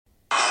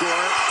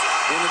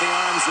into the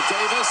arms of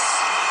Davis.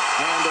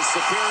 And a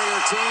superior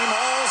team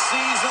all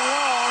season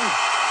long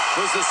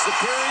was the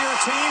superior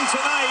team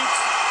tonight.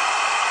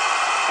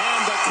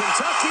 And the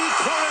Kentucky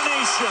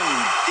coronation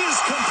is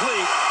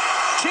complete.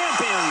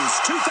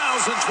 Champions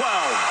 2012.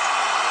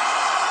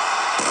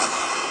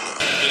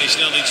 Benny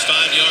Snell needs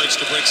 5 yards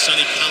to break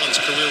Sonny Collins'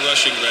 career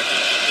rushing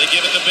record. They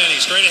give it to Benny.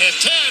 Straight ahead.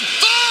 10,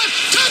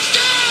 5,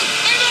 touchdown!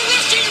 And a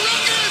rushing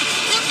record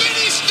for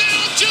Benny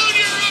Snell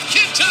Jr. of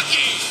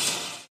Kentucky.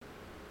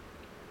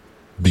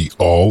 The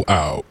All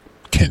Out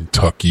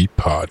Kentucky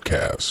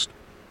Podcast.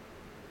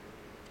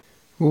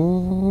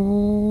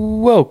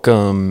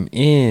 Welcome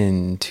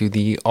into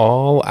the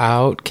All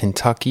Out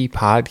Kentucky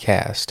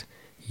Podcast,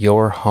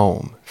 your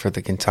home for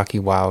the Kentucky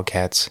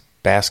Wildcats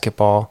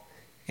basketball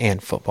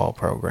and football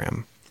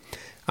program.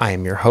 I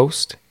am your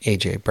host,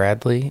 AJ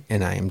Bradley,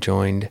 and I am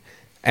joined,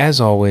 as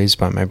always,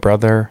 by my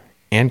brother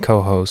and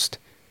co-host,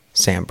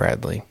 Sam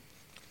Bradley.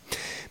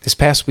 This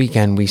past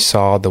weekend, we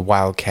saw the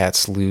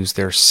Wildcats lose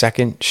their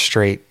second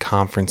straight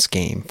conference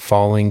game,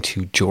 falling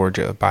to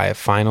Georgia by a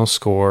final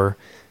score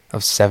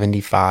of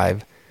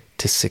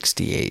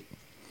 75-68.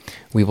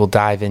 We will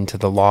dive into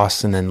the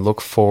loss and then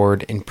look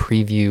forward and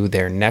preview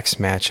their next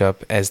matchup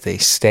as they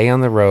stay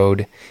on the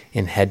road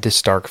and head to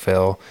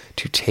Starkville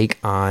to take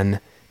on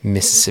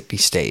Mississippi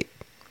State.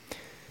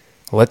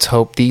 Let's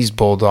hope these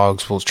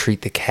Bulldogs will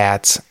treat the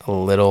Cats a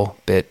little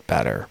bit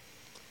better.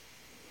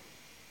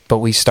 But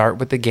we start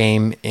with the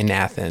game in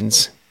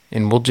Athens,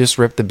 and we'll just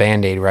rip the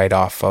Band-Aid right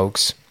off,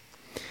 folks.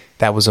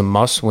 That was a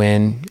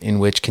must-win in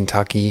which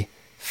Kentucky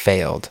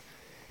failed,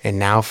 and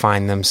now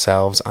find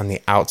themselves on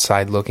the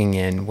outside looking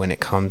in when it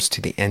comes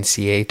to the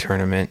NCAA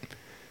tournament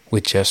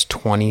with just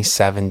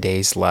 27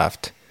 days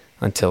left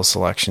until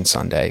Selection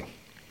Sunday.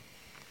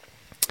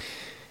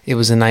 It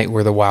was a night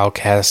where the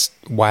Wildcats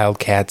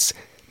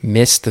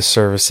missed the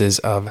services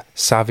of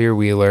Xavier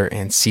Wheeler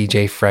and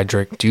CJ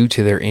Frederick due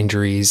to their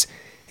injuries,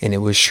 and it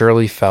was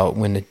surely felt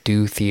when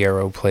Adu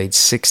Thiero played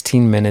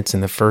 16 minutes in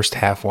the first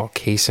half while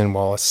Cason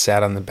Wallace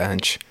sat on the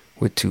bench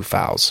with 2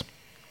 fouls.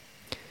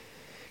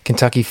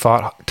 Kentucky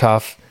fought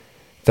tough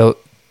through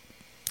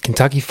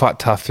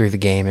the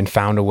game and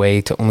found a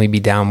way to only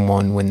be down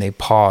 1 when they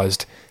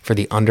paused for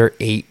the under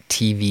 8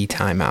 TV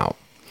timeout.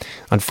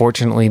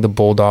 Unfortunately, the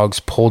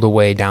Bulldogs pulled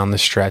away down the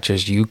stretch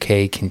as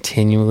UK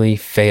continually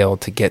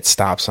failed to get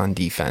stops on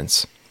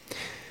defense.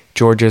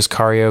 Georgia's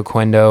Cario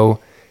Quendo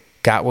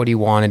got what he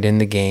wanted in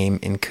the game,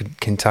 and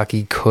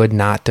Kentucky could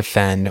not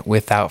defend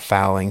without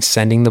fouling,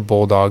 sending the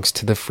Bulldogs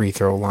to the free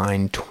throw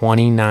line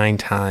 29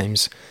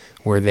 times,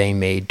 where they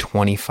made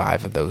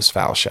 25 of those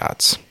foul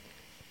shots.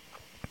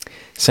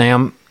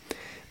 Sam,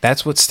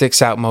 that's what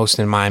sticks out most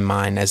in my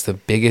mind as the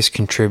biggest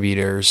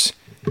contributors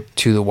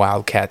to the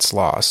Wildcats'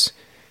 loss.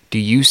 Do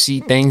you see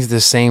things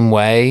the same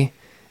way?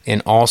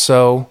 And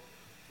also,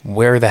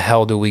 where the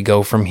hell do we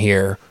go from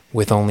here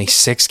with only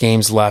 6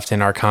 games left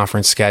in our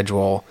conference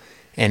schedule?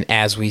 And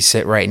as we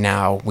sit right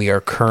now, we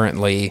are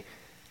currently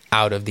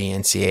out of the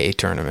NCAA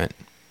tournament.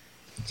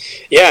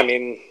 Yeah, I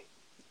mean,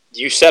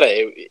 you said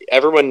it.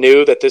 Everyone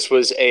knew that this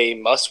was a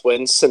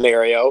must-win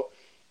scenario.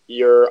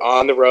 You're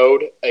on the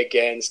road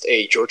against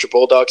a Georgia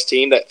Bulldogs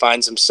team that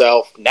finds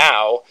himself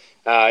now,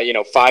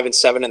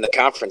 5-7 in the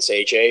conference,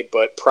 AJ.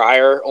 But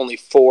prior, only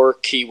 4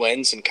 key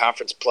wins in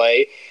conference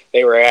play.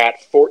 They were at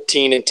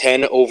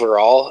 14-10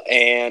 overall,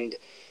 and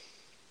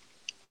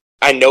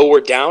I know we're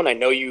down. I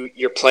know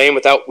you're playing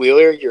without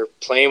Wheeler. You're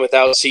playing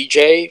without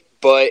CJ,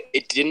 but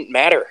it didn't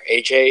matter,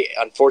 AJ.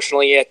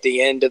 Unfortunately, at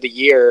the end of the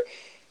year,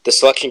 the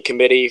selection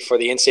committee for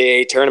the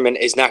NCAA tournament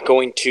is not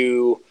going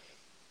to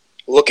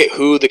look at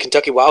who the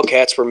Kentucky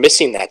Wildcats were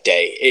missing that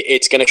day.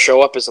 It's going to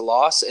show up as a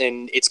loss,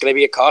 and it's going to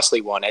be a costly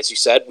one. As you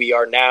said, we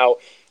are now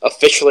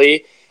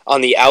officially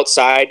on the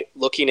outside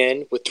looking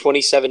in with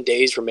 27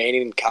 days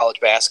remaining in college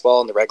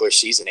basketball in the regular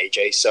season,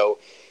 AJ. So,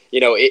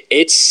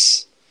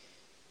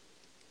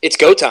 it's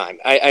go time.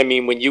 I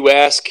mean, when you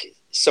ask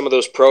some of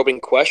those probing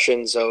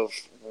questions of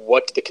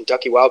what do the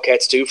Kentucky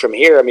Wildcats do from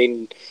here, I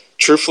mean,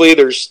 truthfully,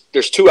 there's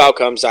 2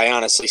 outcomes I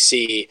honestly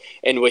see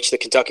in which the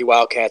Kentucky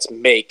Wildcats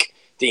make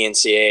the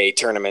NCAA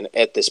tournament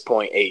at this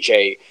point,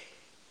 AJ.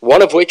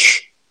 One of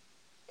which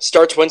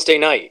starts Wednesday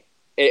night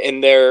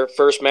in their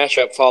first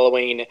matchup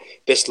following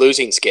this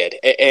losing skid,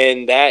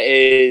 and that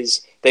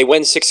is they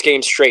win 6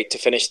 games straight to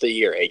finish the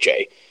year,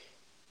 AJ,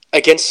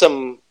 against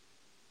some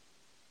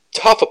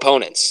tough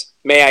opponents.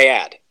 May I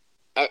add,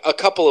 a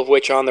couple of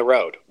which on the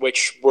road,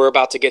 which we're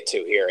about to get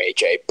to here,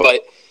 AJ.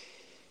 But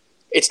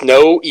it's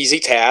no easy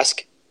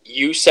task.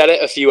 You said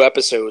it a few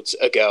episodes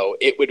ago.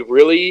 It would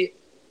really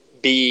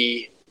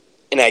be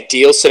an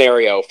ideal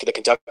scenario for the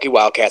Kentucky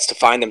Wildcats to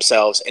find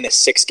themselves in a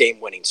 6-game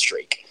winning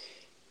streak.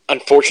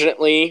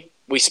 Unfortunately,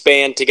 we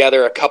span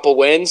together a couple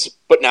wins,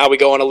 but now we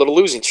go on a little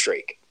losing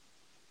streak.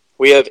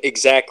 We have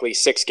exactly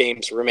 6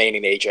 games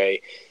remaining,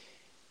 AJ,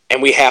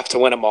 and we have to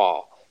win them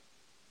all.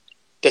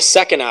 The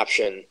second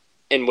option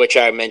in which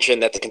I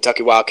mentioned that the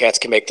Kentucky Wildcats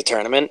can make the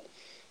tournament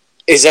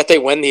is that they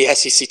win the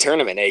SEC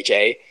tournament,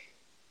 AJ,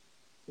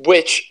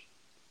 which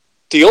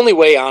The only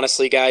way,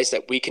 honestly, guys,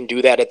 that we can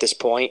do that at this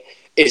point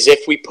is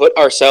if we put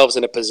ourselves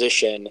in a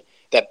position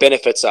that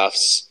benefits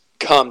us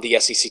come the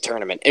SEC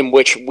tournament, in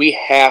which we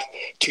have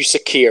to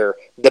secure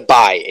the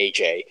bye,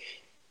 AJ.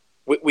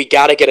 We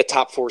got to get a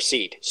top 4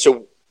 seed.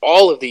 So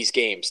all of these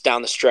games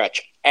down the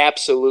stretch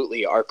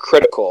absolutely are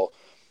critical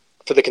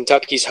for the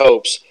Kentucky's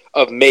hopes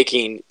of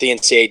making the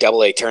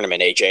NCAA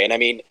tournament, AJ. And I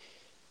mean,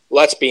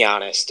 let's be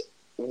honest.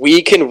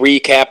 We can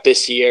recap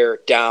this year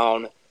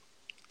down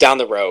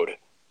the road.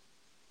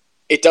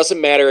 It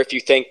doesn't matter if you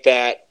think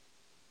that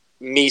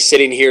me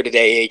sitting here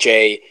today,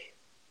 AJ,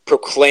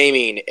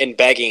 proclaiming and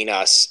begging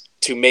us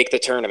to make the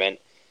tournament,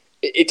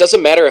 it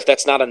doesn't matter if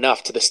that's not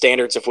enough to the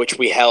standards of which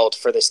we held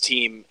for this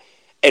team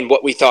and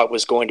what we thought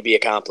was going to be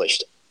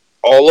accomplished.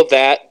 All of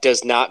that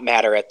does not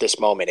matter at this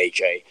moment,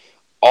 AJ.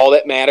 All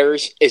that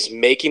matters is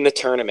making the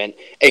tournament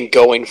and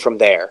going from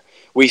there.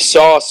 We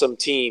saw some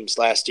teams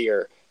last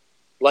year,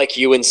 like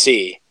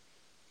UNC,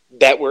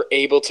 that were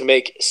able to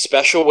make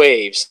special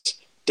waves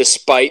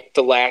despite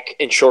the lack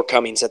and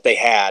shortcomings that they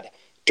had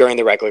during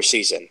the regular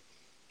season.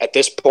 At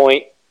this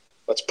point,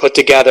 let's put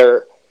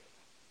together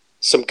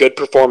some good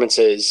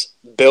performances,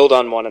 build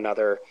on one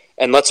another,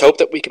 and let's hope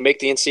that we can make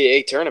the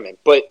NCAA tournament.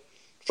 But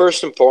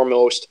first and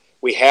foremost,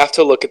 we have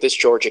to look at this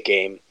Georgia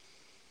game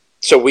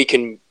so we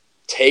can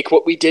take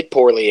what we did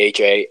poorly,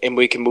 AJ, and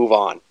we can move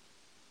on.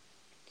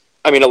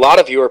 I mean, a lot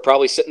of you are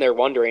probably sitting there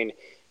wondering,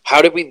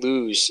 how did we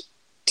lose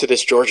to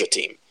this Georgia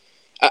team?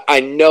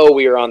 I know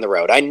we were on the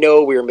road. I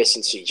know we were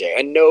missing CJ.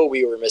 I know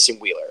we were missing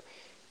Wheeler.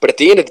 But at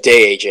the end of the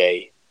day,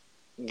 AJ,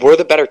 we're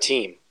the better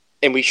team,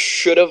 and we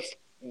should have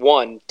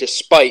won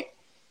despite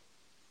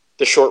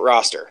the short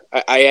roster.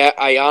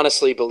 I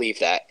honestly believe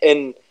that.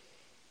 And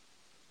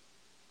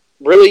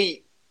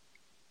really,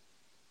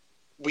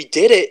 we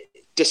did it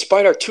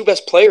despite our 2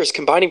 best players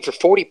combining for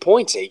 40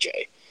 points, AJ.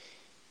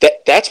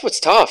 That's what's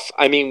tough.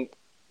 I mean,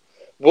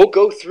 we'll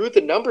go through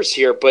the numbers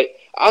here, but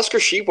Oscar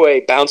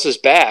Tshiebwe bounces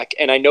back,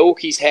 and I know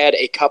he's had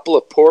a couple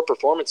of poor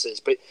performances,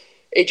 but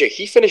AJ,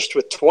 he finished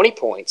with 20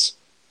 points,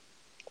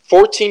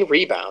 14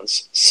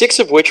 rebounds, 6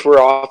 of which were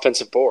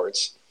offensive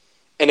boards,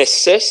 an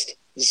assist,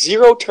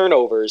 0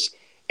 turnovers,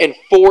 and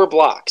 4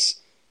 blocks.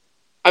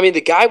 I mean,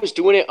 the guy was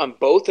doing it on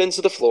both ends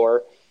of the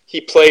floor. He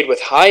played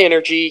with high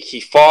energy.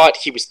 He fought.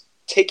 He was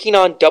taking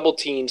on double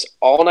teams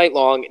all night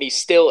long, and he's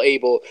still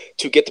able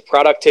to get the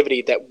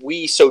productivity that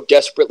we so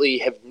desperately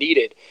have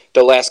needed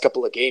the last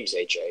couple of games,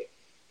 AJ.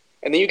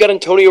 And then you got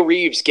Antonio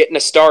Reeves getting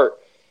a start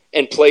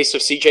in place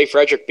of CJ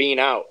Frederick being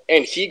out,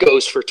 and he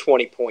goes for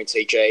 20 points,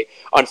 AJ,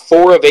 on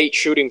 4 of 8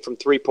 shooting from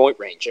three-point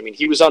range. I mean,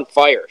 he was on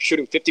fire,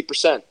 shooting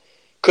 50%.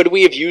 Could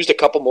we have used a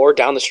couple more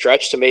down the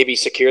stretch to maybe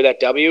secure that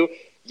W?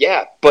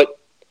 Yeah, but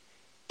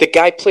the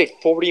guy played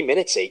 40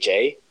 minutes,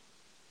 AJ.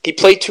 He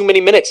played too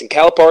many minutes, and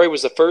Calipari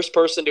was the first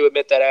person to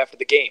admit that after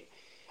the game.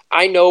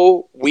 I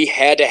know we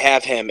had to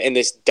have him in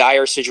this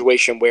dire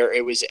situation where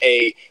it was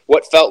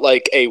what felt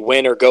like a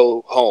win or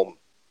go home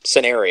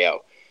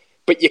scenario.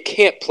 But you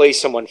can't play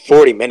someone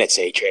 40 minutes,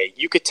 AJ.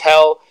 You could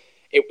tell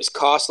it was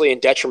costly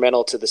and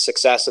detrimental to the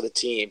success of the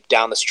team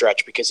down the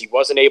stretch because he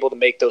wasn't able to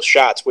make those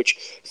shots,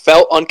 which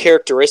felt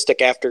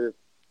uncharacteristic after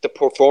the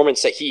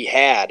performance that he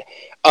had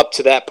up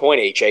to that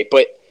point, AJ.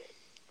 But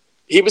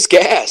he was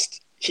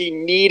gassed. He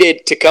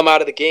needed to come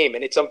out of the game,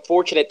 and it's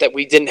unfortunate that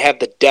we didn't have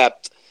the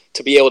depth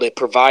to be able to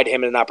provide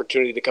him an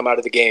opportunity to come out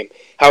of the game.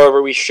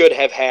 However, we should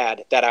have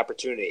had that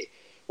opportunity.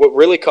 What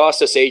really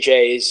cost us,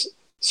 AJ, is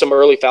some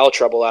early foul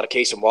trouble out of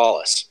Case and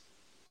Wallace.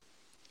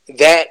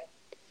 That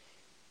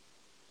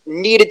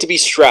needed to be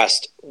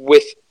stressed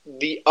with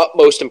the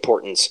utmost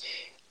importance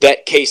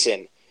that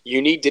Kaysen, you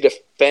need to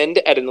defend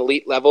at an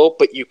elite level,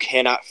 but you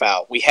cannot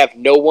foul. We have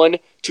no one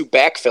to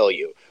backfill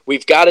you.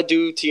 We've got to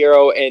do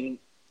Tiero, and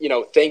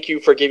thank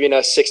you for giving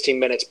us 16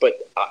 minutes, but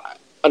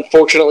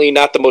unfortunately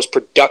not the most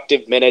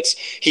productive minutes.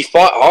 He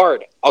fought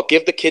hard. I'll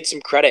give the kid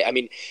some credit. I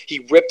mean,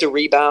 he ripped a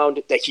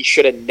rebound that he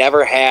should have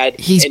never had.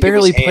 He's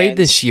barely played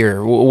this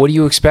year. What do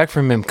you expect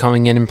from him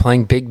coming in and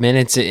playing big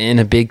minutes in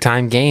a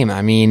big-time game?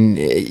 I mean,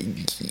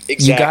 exactly.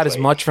 You got as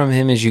much from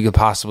him as you could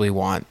possibly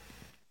want.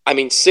 I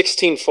mean,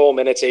 16 full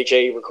minutes,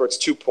 AJ records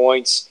 2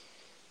 points.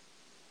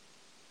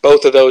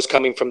 Both of those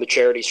coming from the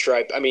charity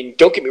stripe. I mean,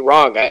 don't get me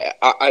wrong.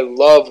 I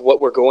love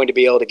what we're going to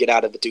be able to get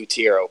out of the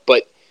Dutiero.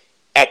 But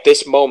at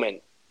this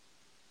moment,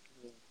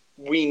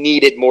 we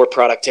needed more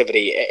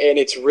productivity. And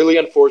it's really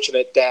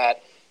unfortunate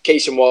that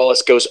Case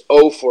Wallace goes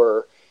 0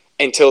 for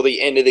until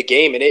the end of the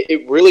game. And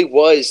it really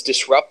was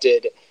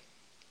disrupted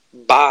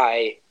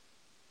by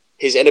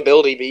his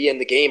inability to be in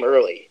the game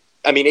early.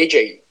 I mean,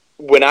 AJ,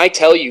 when I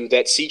tell you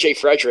that CJ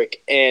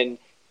Frederick and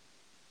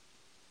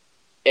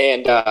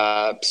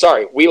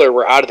Wheeler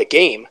were out of the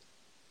game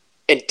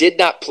and did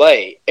not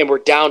play, and we're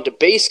down to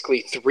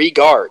basically 3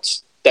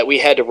 guards that we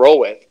had to roll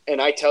with,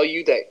 and I tell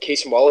you that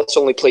Case Wallace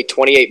only played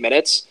 28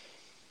 minutes,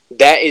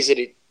 that is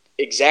an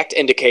exact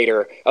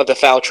indicator of the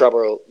foul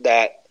trouble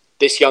that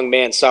this young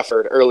man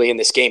suffered early in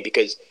this game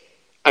because,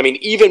 I mean,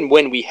 even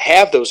when we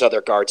have those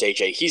other guards,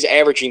 AJ, he's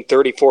averaging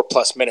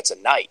 34-plus minutes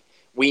a night.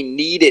 We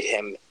needed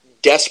him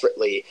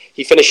desperately.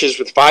 He finishes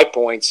with 5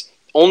 points,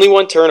 only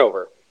one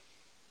turnover.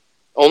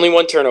 Only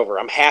one turnover.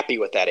 I'm happy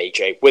with that,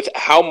 AJ. With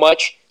how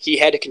much he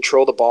had to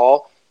control the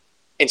ball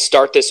and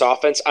start this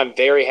offense, I'm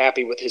very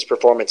happy with his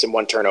performance in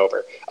one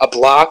turnover. A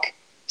block,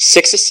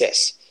 6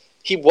 assists.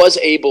 He was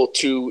able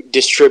to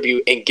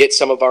distribute and get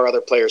some of our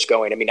other players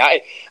going. I mean,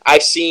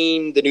 I've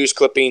seen the news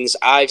clippings.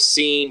 I've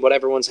seen what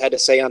everyone's had to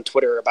say on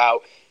Twitter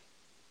about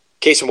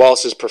Casey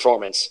Wallace's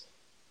performance.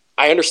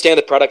 I understand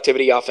the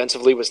productivity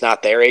offensively was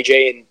not there,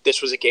 AJ, and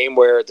this was a game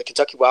where the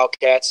Kentucky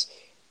Wildcats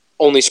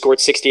only scored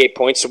 68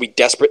 points, so we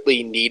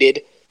desperately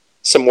needed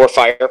some more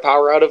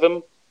firepower out of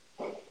him.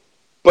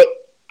 But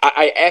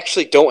I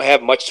actually don't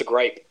have much to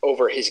gripe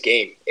over his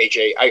game,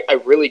 AJ. I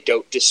really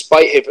don't.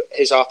 Despite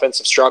his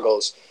offensive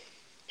struggles,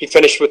 he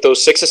finished with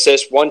those 6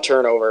 assists, 1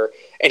 turnover,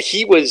 and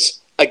he was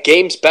a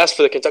game's best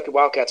for the Kentucky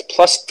Wildcats,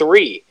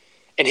 +3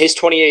 in his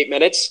 28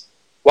 minutes.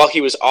 While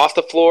he was off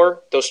the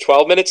floor, those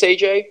 12 minutes,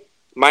 AJ,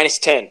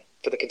 -10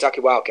 for the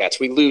Kentucky Wildcats.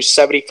 We lose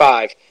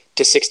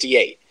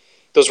 75-68.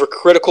 Those were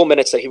critical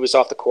minutes that he was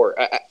off the court.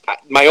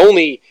 My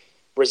only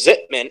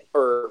resentment,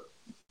 or,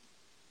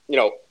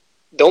 the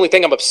only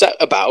thing I'm upset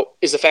about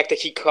is the fact that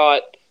he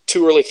caught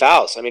 2 early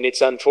fouls. I mean,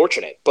 it's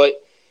unfortunate.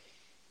 But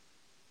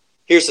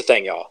here's the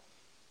thing, y'all.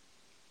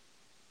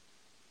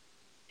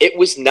 It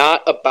was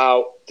not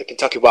about the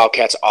Kentucky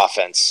Wildcats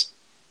offense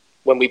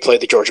when we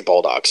played the Georgia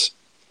Bulldogs.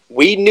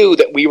 We knew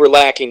that we were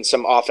lacking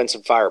some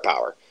offensive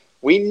firepower.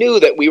 We knew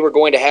that we were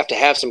going to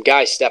have some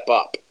guys step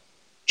up.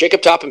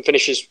 Jacob Toppin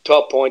finishes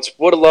 12 points.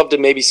 Would have loved to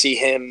maybe see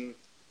him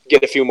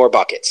get a few more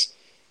buckets.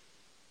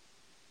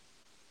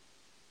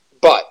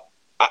 But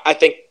I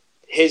think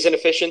his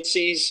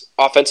inefficiencies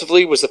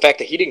offensively was the fact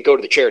that he didn't go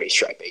to the charity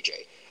stripe,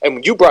 AJ. And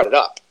when you brought it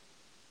up,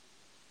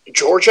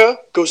 Georgia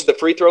goes to the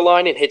free throw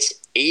line and hits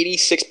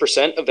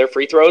 86% of their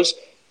free throws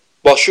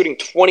while shooting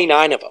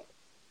 29 of them.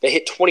 They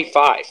hit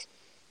 25.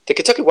 The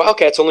Kentucky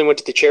Wildcats only went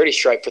to the charity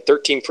stripe for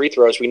 13 free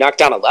throws. We knocked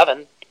down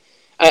 11.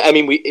 I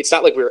mean, it's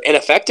not like we were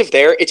ineffective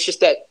there. It's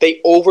just that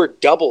they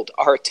over-doubled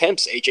our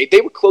attempts, AJ.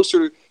 They were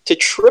closer to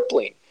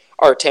tripling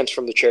our attempts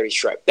from the charity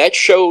stripe. That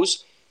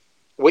shows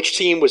which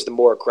team was the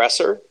more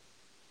aggressor,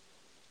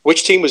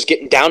 which team was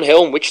getting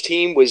downhill, and which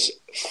team was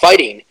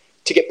fighting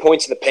to get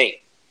points in the paint,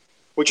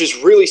 which is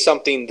really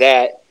something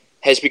that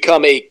has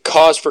become a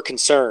cause for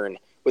concern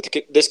with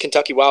this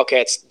Kentucky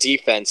Wildcats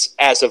defense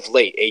as of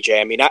late,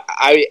 AJ. I mean,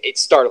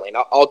 it's startling.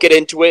 I'll get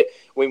into it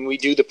when we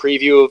do the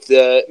preview of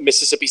the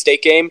Mississippi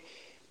State game,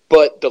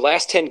 but the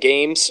last 10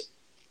 games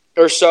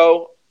or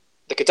so,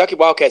 the Kentucky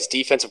Wildcats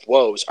defensive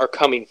woes are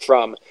coming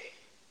from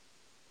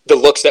the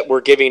looks that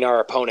we're giving our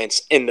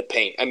opponents in the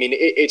paint. I mean,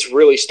 it's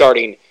really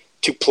starting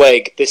to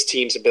plague this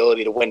team's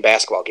ability to win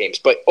basketball games.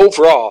 But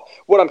overall,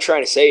 what I'm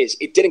trying to say is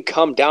it didn't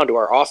come down to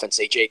our offense,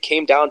 AJ. It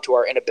came down to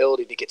our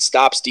inability to get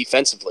stops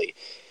defensively.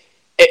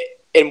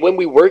 And when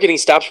we were getting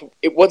stops,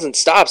 it wasn't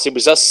stops. It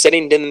was us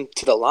sending them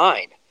to the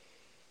line.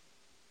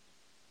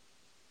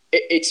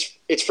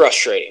 It's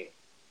frustrating.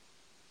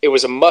 It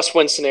was a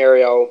must-win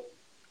scenario.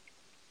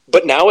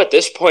 But now at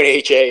this point,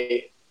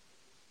 AJ,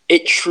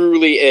 it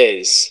truly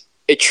is.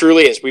 It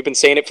truly is. We've been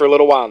saying it for a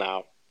little while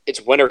now.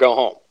 It's win or go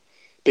home.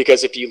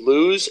 Because if you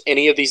lose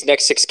any of these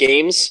next 6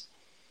 games,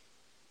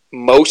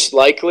 most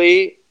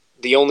likely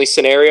the only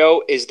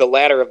scenario is the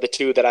latter of the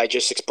two that I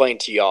just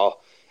explained to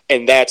y'all.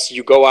 And that's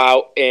you go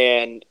out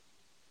and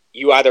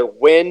you either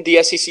win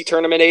the SEC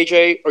tournament,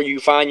 AJ, or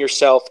you find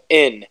yourself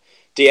in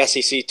the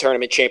SEC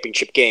tournament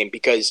championship game.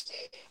 Because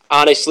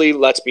honestly,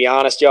 let's be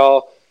honest,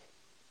 y'all,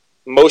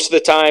 most of the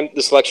time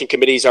the selection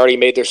committee's already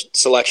made their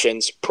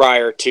selections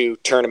prior to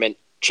tournament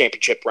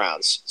championship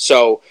rounds.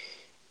 So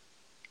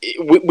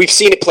we've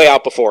seen it play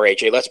out before,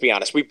 AJ. Let's be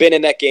honest. We've been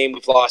in that game.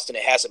 We've lost, and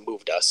it hasn't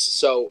moved us.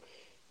 So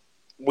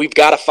we've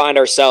got to find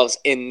ourselves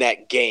in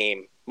that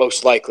game,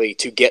 most likely,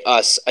 to get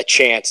us a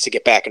chance to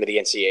get back into the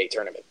NCAA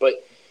tournament.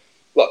 But,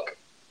 look,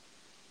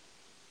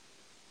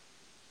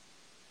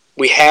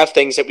 we have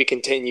things that we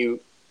continue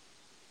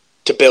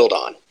to build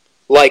on,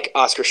 like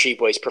Oscar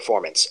Tshiebwe's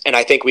performance. And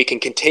I think we can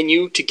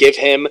continue to give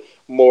him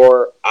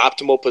more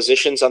optimal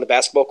positions on the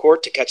basketball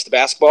court to catch the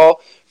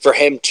basketball for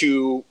him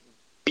to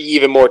be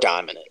even more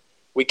dominant.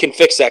 We can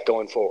fix that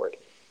going forward.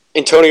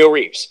 Antonio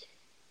Reeves.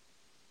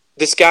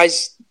 This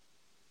guy's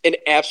an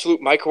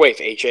absolute microwave,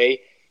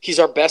 AJ. He's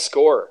our best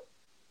scorer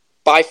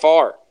by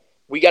far.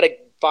 We got to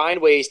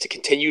find ways to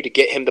continue to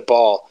get him the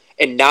ball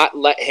and not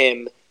let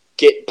him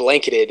get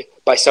blanketed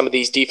by some of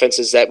these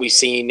defenses that we've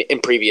seen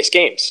in previous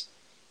games.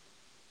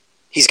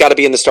 He's got to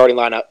be in the starting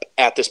lineup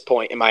at this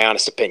point, in my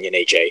honest opinion,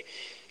 AJ.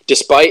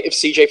 Despite if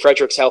CJ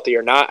Frederick's healthy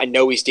or not, I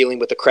know he's dealing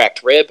with a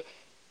cracked rib.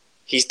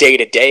 He's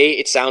day-to-day.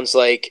 It sounds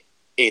like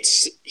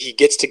he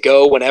gets to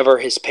go whenever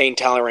his pain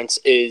tolerance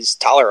is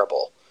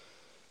tolerable.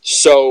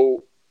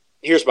 So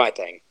here's my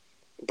thing.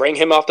 Bring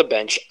him off the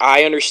bench.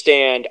 I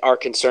understand our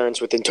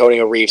concerns with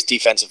Antonio Reeves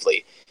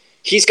defensively.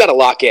 He's got to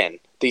lock in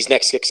these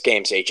next 6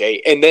 games,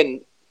 AJ, and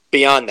then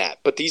beyond that.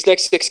 But these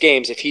next 6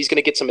 games, if he's going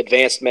to get some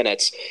advanced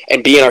minutes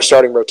and be in our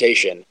starting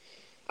rotation,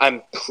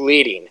 I'm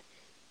pleading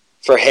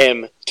for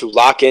him to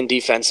lock in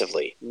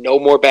defensively. No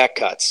more back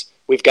cuts.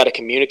 We've got to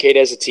communicate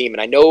as a team.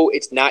 And I know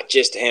it's not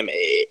just him.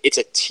 It's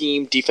a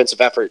team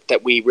defensive effort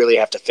that we really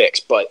have to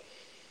fix. But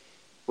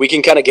we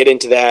can kind of get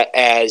into that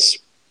as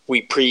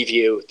we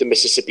preview the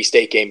Mississippi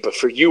State game. But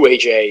for you,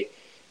 AJ,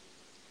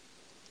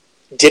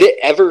 did it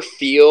ever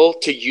feel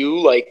to you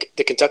like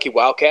the Kentucky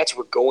Wildcats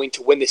were going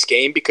to win this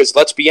game? Because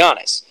let's be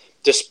honest,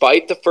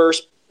 despite the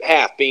first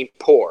half being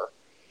poor,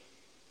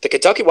 the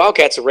Kentucky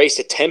Wildcats erased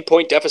a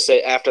 10-point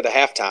deficit after the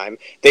halftime.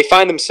 They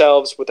find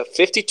themselves with a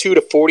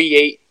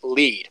 52-48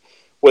 lead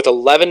with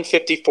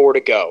 11:54 to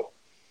go.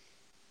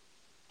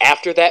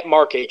 After that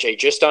mark, AJ,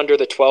 just under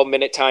the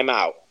 12-minute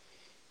timeout,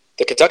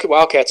 the Kentucky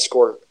Wildcats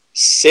score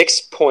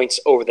 6 points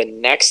over the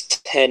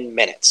next 10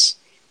 minutes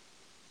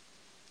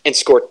and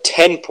scored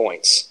 10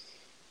 points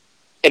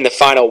in the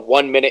final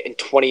 1 minute and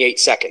 28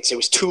 seconds. It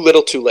was too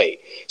little too late.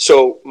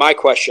 So my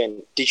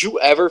question, did you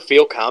ever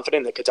feel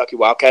confident in the Kentucky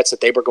Wildcats that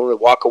they were going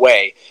to walk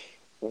away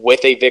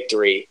with a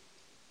victory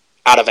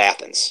out of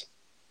Athens?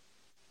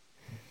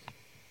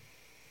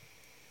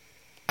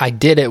 I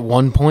did at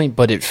one point,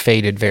 but it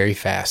faded very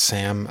fast,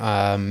 Sam.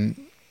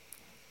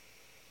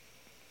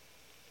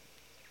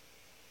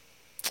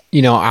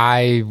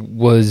 I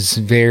was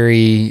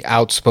very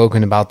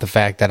outspoken about the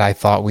fact that I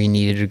thought we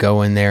needed to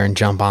go in there and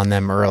jump on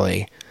them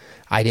early.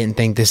 I didn't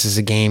think this is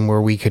a game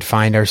where we could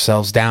find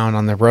ourselves down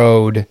on the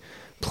road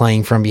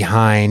playing from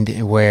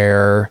behind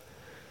where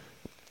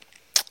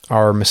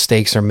our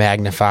mistakes are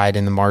magnified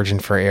and the margin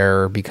for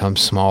error becomes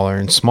smaller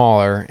and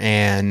smaller.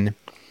 And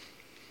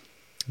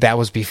that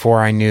was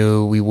before I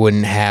knew we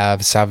wouldn't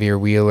have Xavier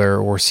Wheeler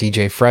or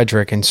CJ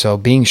Frederick. And so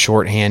being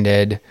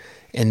shorthanded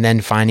and then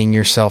finding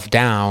yourself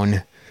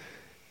down,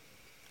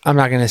 I'm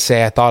not going to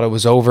say I thought it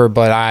was over,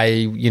 but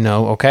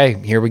okay,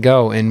 here we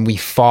go. And we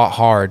fought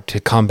hard to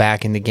come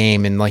back in the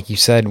game. And like you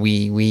said,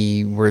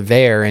 we were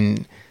there.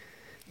 And,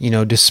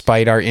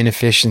 despite our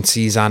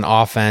inefficiencies on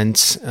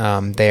offense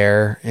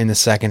there in the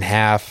second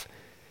half,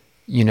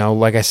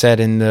 like I said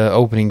in the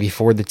opening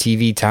before the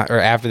TV time or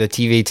after the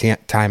TV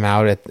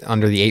timeout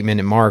under the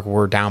 8-minute mark,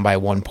 we're down by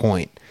 1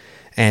 point.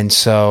 And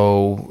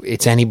so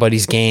it's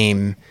anybody's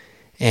game.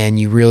 And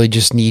you really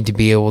just need to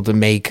be able to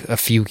make a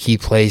few key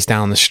plays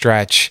down the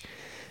stretch.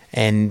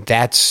 And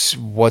that's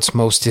what's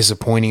most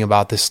disappointing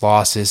about this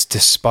loss is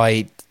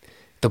despite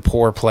the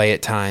poor play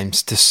at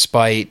times,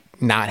 despite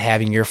not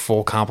having your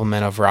full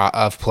complement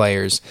of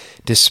players,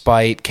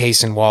 despite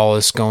Case and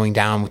Wallace going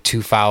down with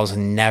 2 fouls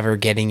and never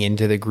getting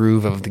into the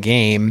groove of the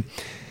game,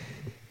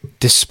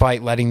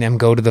 despite letting them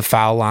go to the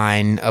foul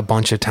line a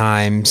bunch of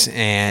times,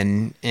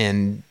 and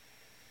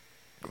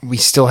we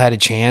still had a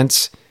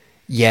chance.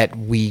 Yet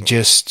we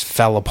just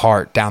fell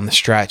apart down the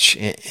stretch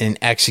and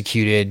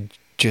executed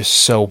just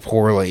so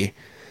poorly.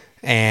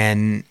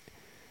 And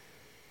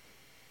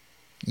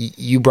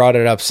you brought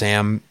it up,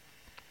 Sam.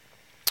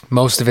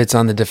 Most of it's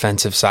on the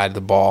defensive side of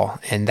the ball,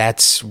 and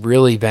that's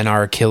really been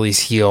our Achilles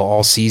heel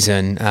all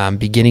season.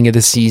 Beginning of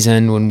the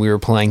season, when we were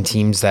playing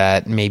teams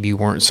that maybe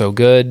weren't so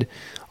good,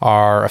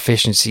 our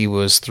efficiency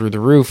was through the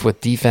roof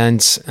with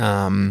defense.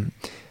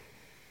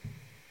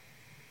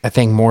 I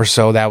think more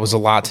so that was a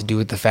lot to do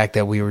with the fact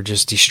that we were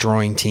just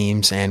destroying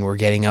teams and we're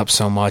getting up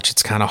so much.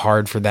 It's kind of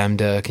hard for them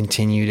to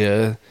continue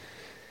to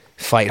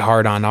fight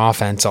hard on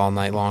offense all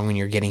night long when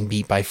you're getting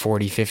beat by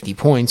 40, 50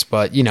 points.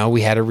 But,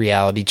 we had a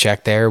reality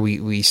check there.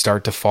 We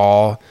start to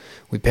fall.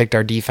 We picked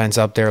our defense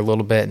up there a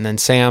little bit. And then,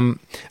 Sam,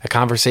 a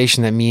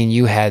conversation that me and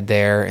you had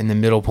there in the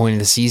middle point of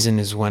the season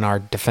is when our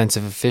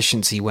defensive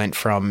efficiency went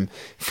from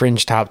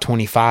fringe top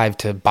 25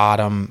 to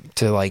bottom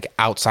to like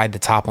outside the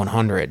top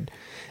 100.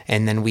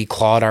 And then we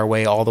clawed our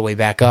way all the way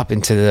back up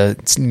into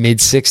the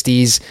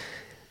mid-60s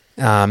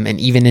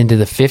and even into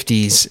the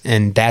 50s.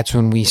 And that's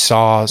when we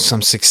saw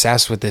some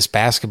success with this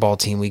basketball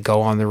team. We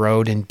go on the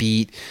road and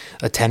beat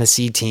a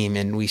Tennessee team,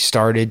 and we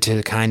started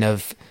to kind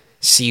of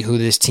see who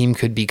this team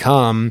could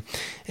become.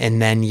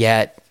 And then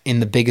yet, in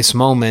the biggest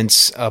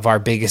moments of our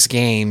biggest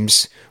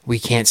games, we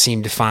can't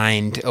seem to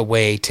find a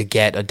way to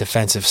get a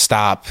defensive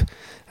stop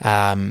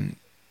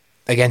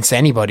against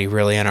anybody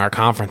really in our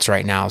conference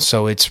right now.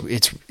 So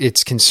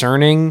it's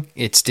concerning,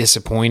 it's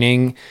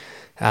disappointing,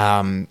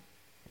 and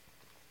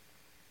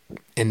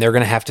they're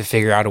going to have to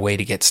figure out a way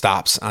to get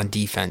stops on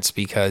defense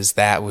because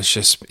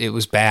it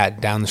was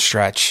bad down the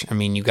stretch. I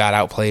mean, you got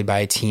outplayed by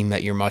a team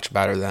that you're much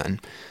better than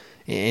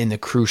in the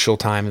crucial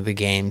time of the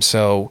game.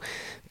 So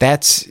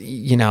that's,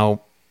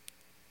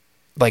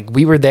 like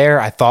we were there.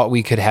 I thought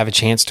we could have a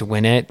chance to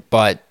win it,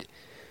 but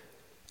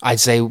I'd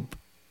say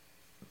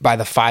by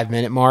the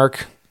 5-minute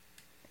mark,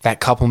 that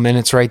couple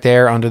minutes right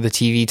there under the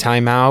TV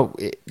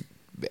timeout,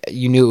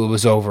 you knew it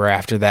was over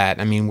after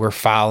that. I mean, we're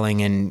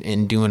fouling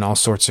and doing all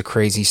sorts of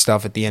crazy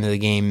stuff at the end of the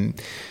game.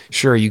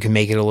 Sure, you can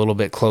make it a little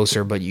bit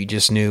closer, but you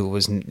just knew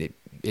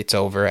it's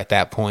over at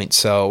that point.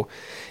 So,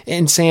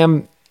 and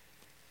Sam,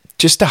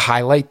 just to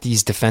highlight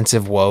these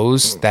defensive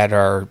woes that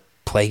are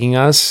plaguing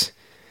us,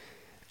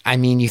 I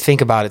mean, you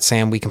think about it,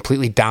 Sam, we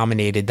completely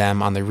dominated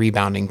them on the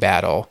rebounding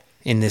battle.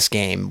 in this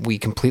game. We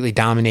completely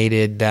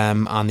dominated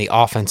them on the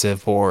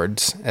offensive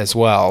boards as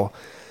well.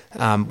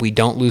 We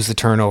don't lose the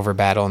turnover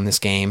battle in this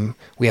game.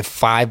 We have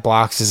 5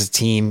 blocks as a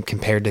team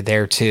compared to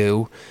their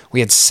 2. We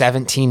had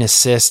 17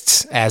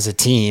 assists as a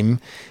team.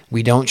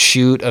 We don't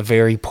shoot a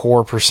very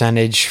poor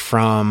percentage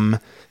from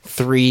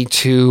 3,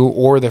 2,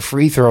 or the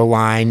free throw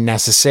line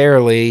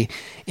necessarily,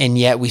 and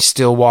yet we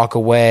still walk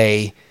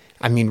away.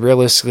 I mean,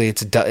 realistically,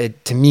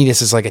 to me,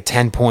 this is like a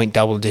 10-point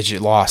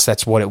double-digit loss.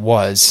 That's what it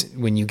was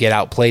when you get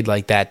outplayed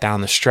like that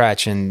down the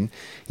stretch and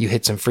you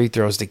hit some free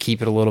throws to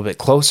keep it a little bit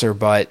closer.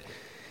 But,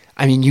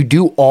 I mean, you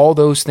do all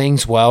those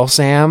things well,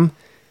 Sam,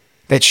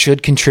 that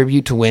should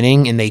contribute to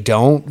winning, and they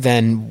don't,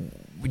 then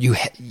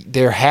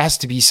there has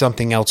to be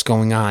something else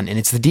going on, and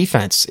it's the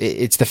defense.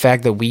 It's the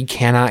fact that we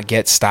cannot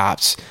get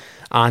stops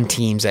on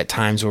teams at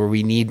times where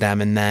we need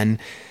them. And then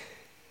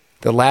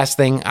the last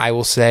thing I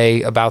will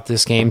say about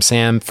this game,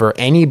 Sam, for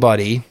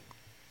anybody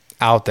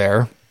out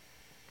there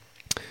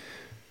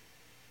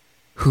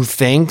who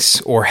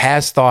thinks or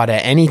has thought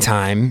at any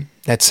time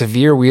that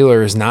Sahvir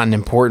Wheeler is not an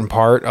important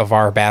part of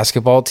our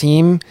basketball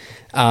team,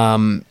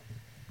 you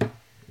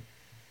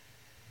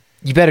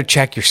better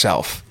check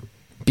yourself,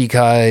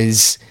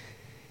 because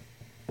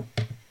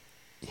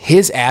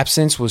his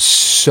absence was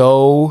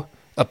so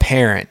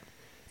apparent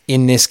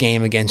in this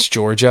game against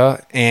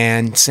Georgia.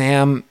 And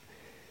Sam,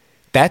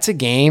 that's a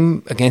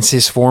game against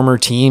his former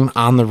team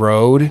on the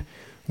road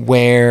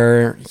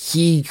where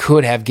he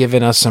could have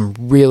given us some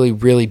really,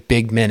 really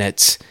big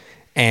minutes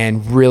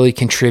and really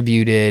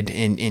contributed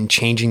in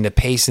changing the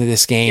pace of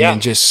this game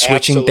and just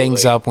switching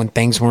things up when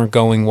things weren't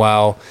going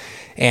well.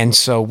 And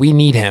so we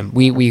need him.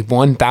 We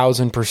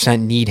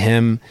 1,000% need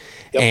him.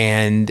 Yep.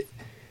 And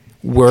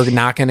we're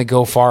not going to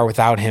go far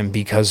without him,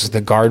 because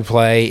the guard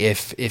play,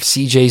 if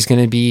CJ's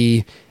going to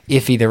be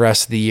iffy the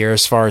rest of the year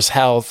as far as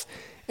health,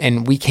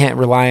 and we can't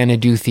rely on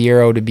Adu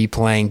Thiero to be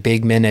playing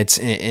big minutes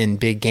in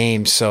big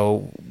games.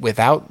 So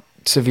without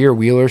Sahvir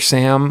Wheeler,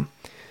 Sam,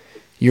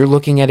 you're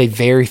looking at a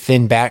very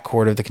thin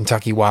backcourt of the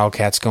Kentucky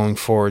Wildcats going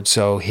forward.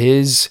 So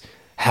his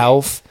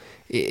health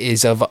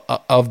is of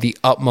the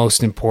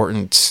utmost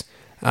importance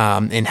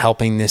in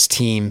helping this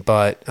team.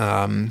 But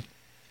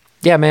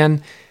yeah,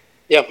 man.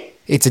 Yeah.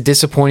 It's a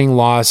disappointing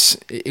loss.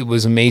 It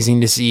was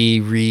amazing to see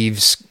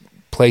Reeves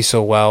play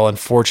so well.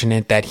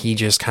 Unfortunate that he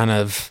just kind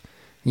of,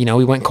 he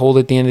went cold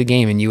at the end of the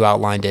game, and you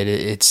outlined it.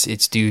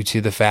 It's due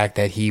to the fact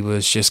that he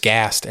was just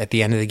gassed at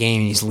the end of the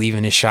game. He's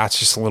leaving his shots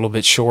just a little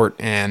bit short,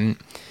 and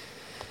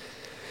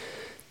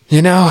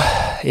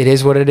it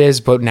is what it is.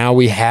 But now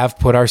we have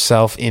put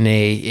ourselves in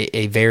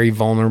a very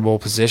vulnerable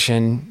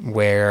position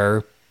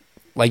where,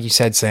 like you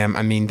said, Sam,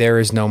 I mean, there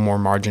is no more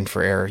margin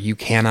for error. You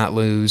cannot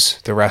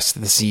lose the rest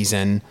of the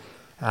season.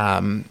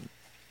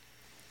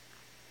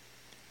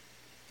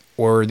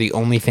 Or the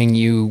only thing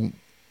you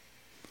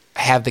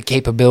have the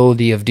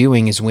capability of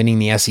doing is winning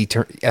the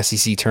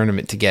SEC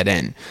tournament to get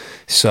in.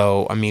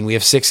 So, I mean, we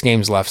have 6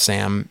 games left,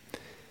 Sam.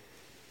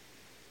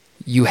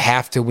 You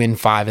have to win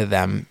 5 of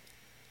them,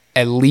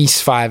 at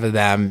least 5 of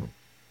them,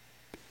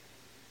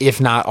 if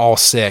not all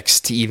 6,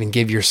 to even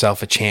give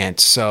yourself a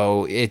chance.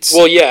 So it's...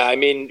 Well, yeah, I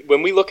mean,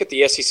 when we look at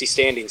the SEC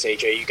standings,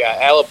 AJ, you got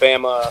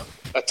Alabama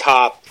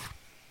atop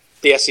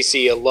the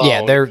SEC alone.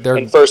 Yeah, they're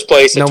in first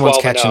place. No one's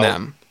catching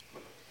them.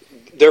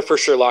 They're for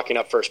sure locking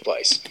up first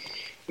place.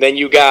 Then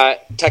you got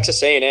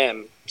Texas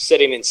A&M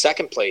sitting in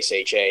second place,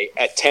 AJ,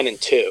 at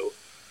 10-2,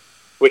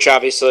 which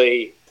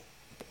obviously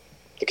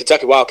the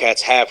Kentucky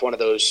Wildcats have one of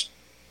those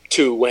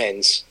 2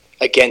 wins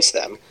against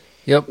them.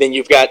 Yep. Then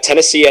you've got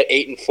Tennessee at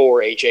 8-4,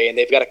 AJ, and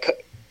they've got a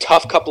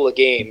tough couple of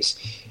games.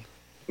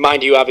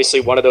 Mind you, obviously,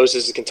 one of those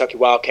is the Kentucky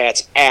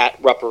Wildcats at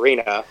Rupp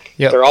Arena.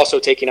 Yep. They're also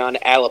taking on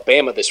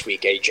Alabama this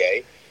week,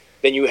 AJ.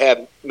 Then you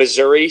have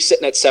Missouri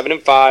sitting at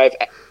 7-5,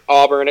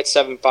 Auburn at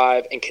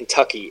 7-5, and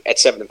Kentucky at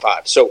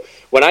 7-5. So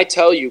when I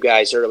tell you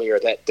guys earlier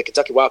that the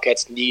Kentucky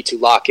Wildcats need to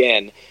lock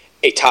in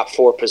a top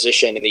 4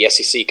 position in the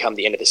SEC come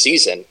the end of the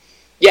season,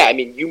 yeah, I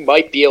mean, you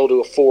might be able to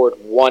afford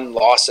one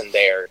loss in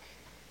there,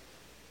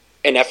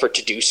 an effort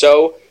to do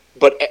so,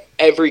 but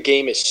every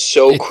game is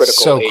so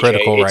critical, so AJ.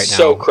 Critical right now. It's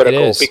so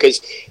critical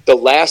because the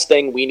last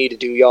thing we need to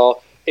do,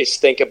 y'all, is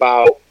think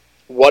about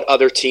what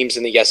other teams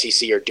in the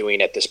SEC are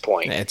doing at this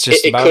point. It's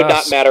just it could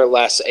not matter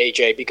less,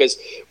 AJ, because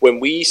when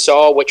we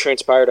saw what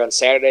transpired on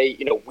Saturday,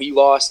 we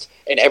lost,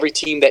 and every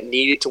team that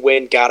needed to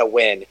win got a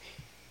win.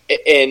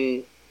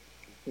 And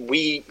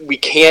we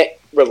can't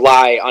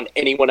rely on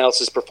anyone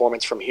else's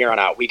performance from here on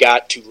out. We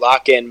got to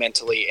lock in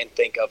mentally and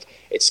think of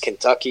it's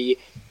Kentucky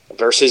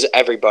versus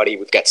everybody.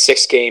 We've got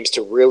 6 games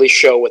to really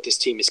show what this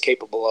team is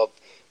capable of.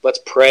 Let's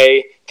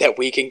pray that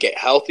we can get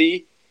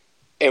healthy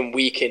and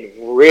we can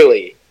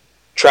really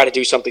try to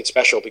do something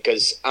special,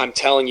 because I'm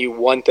telling you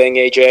one thing,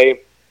 AJ,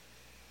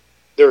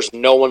 there's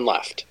no one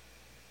left.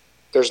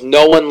 There's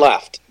no one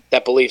left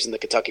that believes in the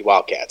Kentucky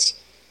Wildcats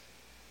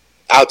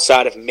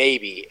outside of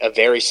maybe a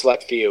very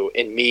select few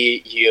in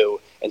me,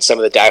 you, and some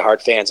of the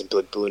diehard fans in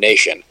Blue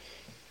Nation.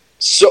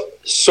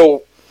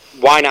 So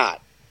why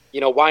not?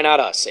 Why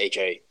not us,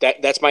 AJ?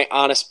 That's my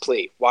honest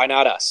plea. Why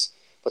not us?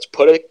 Let's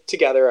put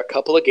together a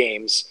couple of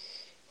games.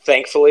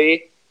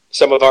 Thankfully,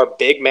 some of our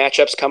big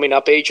matchups coming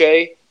up,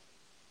 AJ,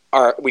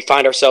 we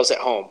find ourselves at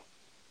home.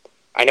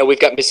 I know we've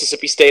got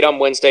Mississippi State on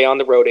Wednesday on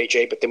the road,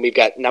 AJ, but then we've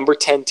got number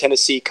 10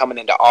 Tennessee coming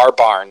into our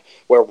barn,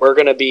 where we're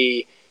going to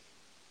be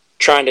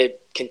trying to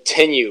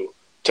continue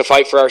to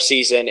fight for our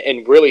season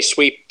and really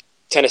sweep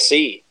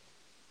Tennessee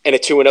in a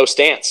 2-0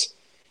 stance.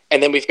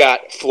 And then we've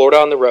got Florida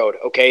on the road.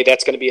 Okay,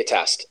 that's going to be a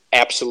test.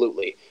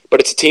 Absolutely. But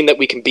it's a team that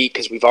we can beat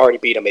because we've already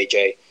beat them,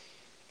 AJ.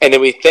 And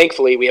then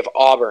thankfully we have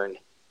Auburn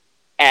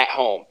at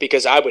home,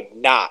 because I would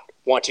not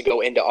want to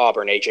go into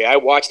Auburn, AJ. I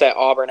watched that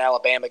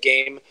Auburn-Alabama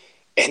game,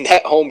 and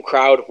that home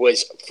crowd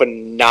was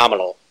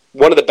phenomenal.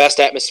 One of the best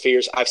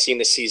atmospheres I've seen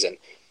this season.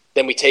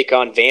 Then we take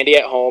on Vandy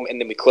at home,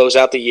 and then we close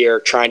out the year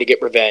trying to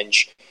get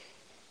revenge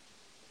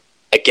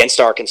against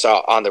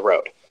Arkansas on the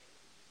road.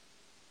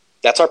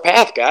 That's our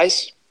path,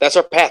 guys. That's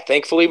our path.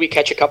 Thankfully, we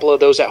catch a couple of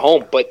those at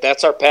home, but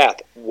that's our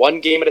path.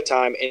 One game at a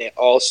time, and it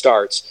all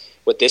starts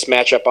with this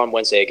matchup on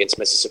Wednesday against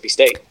Mississippi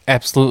State.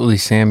 Absolutely,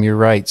 Sam, you're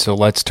right. So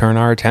let's turn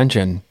our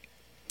attention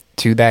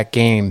to that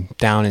game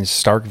down in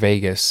Stark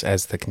Vegas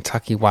as the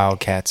Kentucky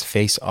Wildcats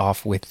face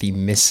off with the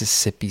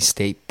Mississippi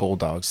State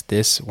Bulldogs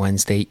this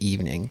Wednesday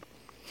evening.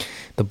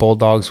 The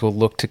Bulldogs will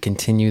look to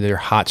continue their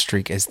hot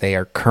streak as they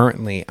are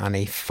currently on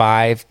a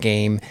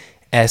 5-game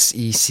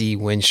SEC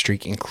win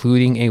streak,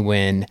 including a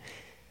win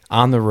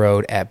on the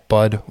road at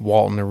Bud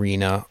Walton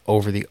Arena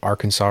over the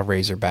Arkansas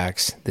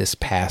Razorbacks this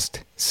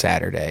past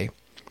Saturday.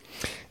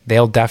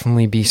 They'll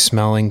definitely be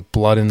smelling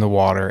blood in the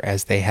water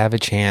as they have a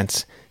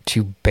chance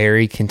to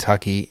bury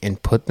Kentucky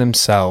and put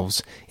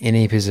themselves in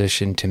a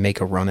position to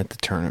make a run at the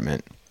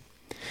tournament.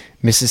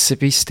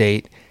 Mississippi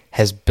State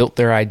has built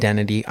their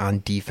identity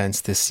on defense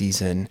this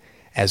season,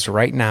 as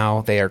right now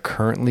they are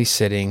currently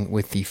sitting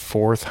with the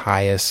 4th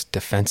highest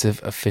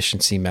defensive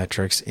efficiency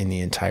metrics in the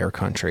entire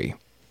country.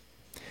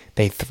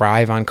 They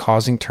thrive on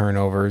causing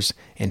turnovers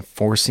and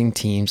forcing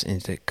teams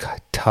into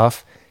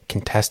tough,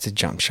 contested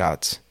jump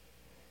shots.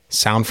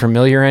 Sound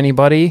familiar,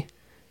 anybody?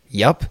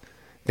 Yup.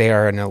 They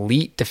are an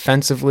elite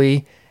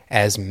defensively,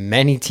 as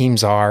many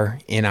teams are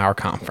in our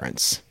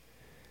conference.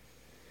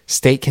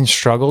 State can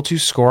struggle to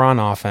score on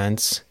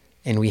offense,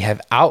 and we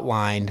have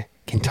outlined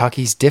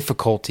Kentucky's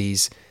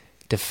difficulties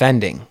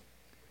defending.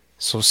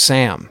 So,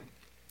 Sam,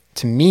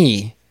 to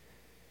me,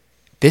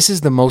 this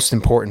is the most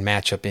important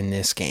matchup in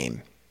this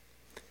game.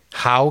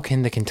 How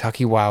can the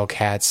Kentucky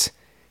Wildcats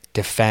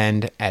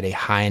defend at a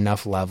high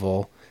enough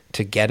level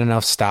to get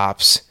enough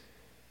stops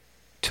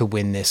to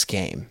win this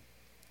game?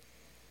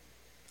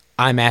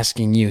 I'm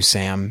asking you,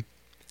 Sam,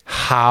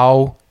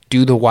 how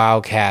do the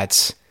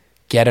Wildcats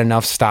get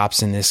enough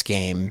stops in this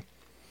game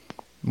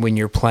when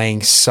you're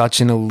playing such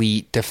an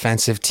elite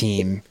defensive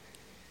team?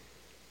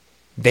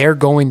 They're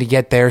going to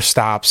get their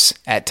stops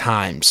at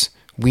times.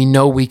 We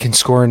know we can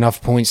score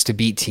enough points to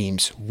beat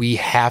teams. We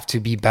have to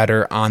be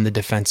better on the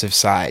defensive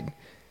side.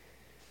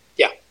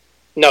 Yeah.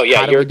 No,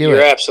 yeah,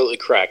 you're absolutely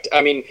correct.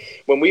 I mean,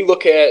 when we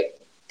look at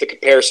the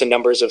comparison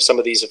numbers of some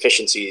of these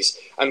efficiencies,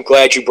 I'm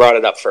glad you brought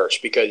it up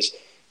first, because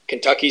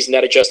Kentucky's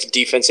net adjusted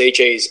defense,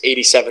 AJ, is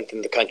 87th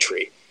in the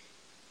country.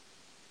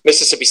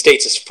 Mississippi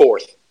State's is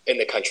 4th in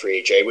the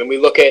country, AJ. When we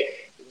look at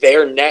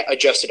their net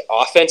adjusted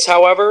offense,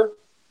 however,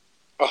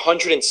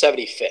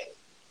 175th.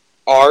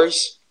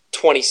 Ours,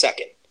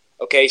 22nd.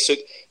 Okay, so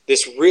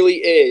this really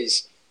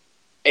is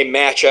a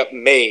matchup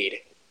made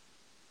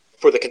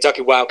for the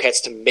Kentucky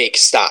Wildcats to make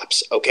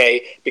stops,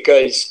 okay?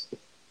 Because,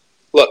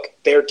 look,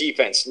 their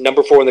defense,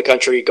 number 4 in the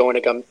country,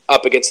 going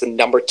up against the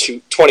number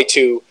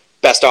 22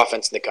 best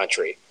offense in the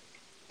country.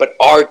 But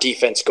our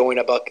defense going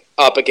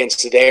up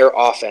against their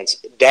offense,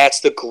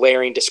 that's the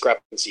glaring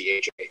discrepancy,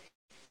 AJ.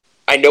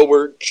 I know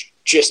we're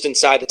just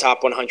inside the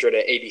top 100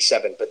 at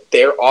 87, but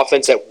their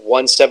offense at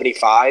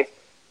 175,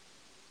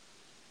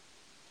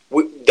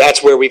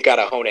 that's where we've got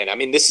to hone in. I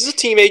mean, this is a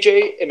team,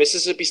 AJ, in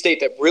Mississippi State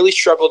that really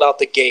struggled out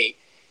the gate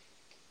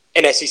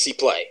in SEC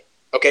play.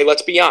 Okay,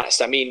 let's be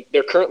honest. I mean,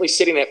 they're currently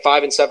sitting at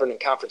 5-7 in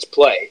conference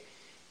play.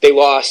 They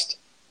lost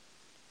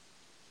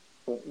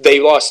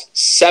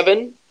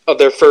 7 of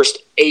their first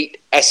 8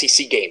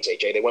 SEC games,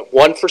 AJ. They went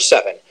 1 for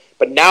 7,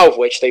 but now of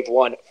which they've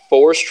won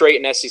 4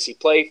 straight in SEC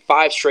play,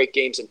 5 straight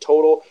games in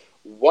total,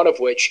 one of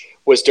which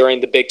was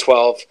during the Big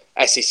 12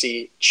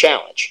 SEC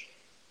Challenge.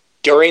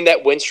 During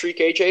that win streak,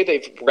 AJ,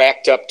 they've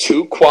racked up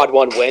 2 quad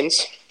 1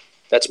 wins.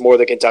 That's more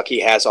than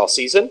Kentucky has all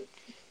season.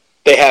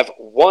 They have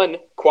 1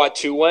 quad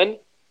 2 win.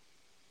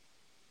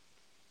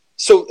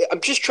 So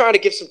I'm just trying to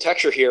give some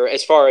texture here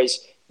as far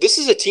as this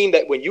is a team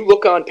that when you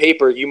look on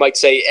paper, you might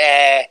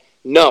say,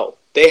 no,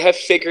 they have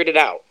figured it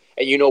out.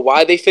 And you know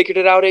why they figured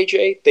it out,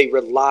 AJ? They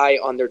rely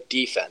on their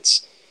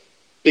defense.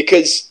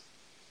 Because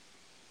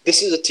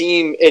this is a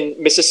team in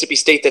Mississippi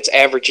State that's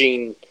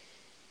averaging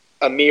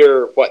a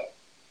mere,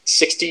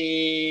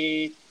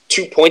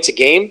 62 points a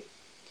game?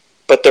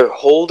 But they're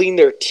holding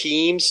their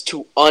teams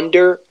to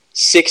under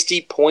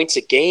 60 points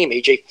a game,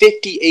 AJ.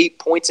 58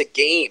 points a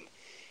game.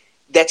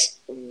 That's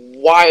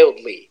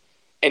wildly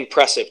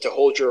impressive to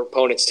hold your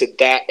opponents to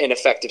that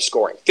ineffective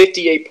scoring.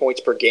 58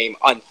 points per game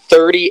on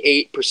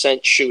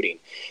 38% shooting.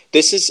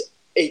 This is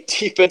a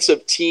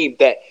defensive team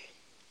that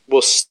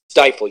will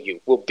stifle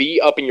you, will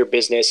be up in your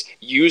business,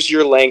 use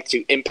your length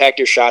to impact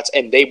your shots,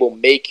 and they will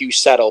make you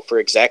settle for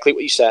exactly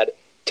what you said,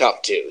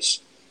 tough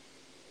twos.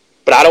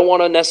 But I don't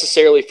want to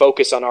necessarily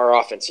focus on our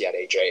offense yet,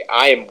 AJ.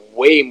 I am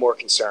way more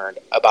concerned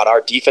about our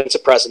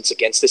defensive presence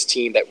against this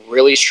team that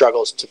really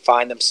struggles to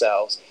find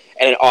themselves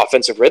in an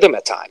offensive rhythm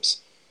at times.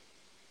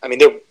 I mean,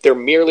 they're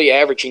merely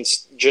averaging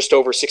just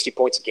over 60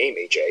 points a game,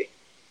 AJ.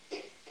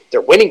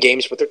 They're winning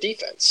games with their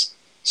defense.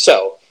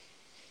 So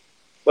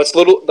let's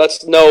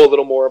know a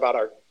little more about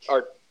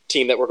our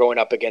team that we're going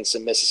up against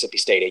in Mississippi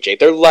State, AJ.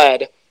 They're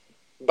led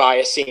by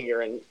a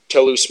senior in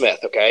Tolu Smith,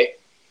 okay?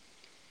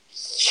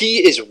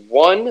 He is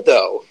one,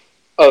 though,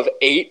 of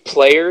 8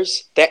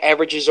 players that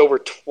averages over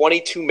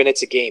 22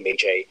 minutes a game,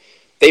 AJ.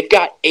 They've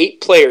got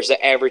 8 players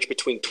that average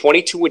between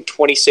 22 and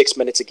 26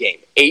 minutes a game.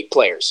 8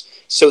 players.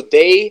 So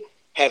they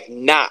have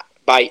not,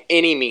 by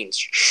any means,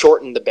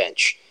 shortened the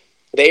bench.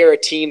 They are a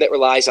team that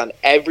relies on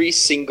every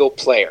single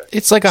player.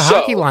 It's like a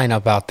hockey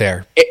lineup out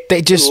there.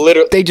 They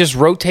just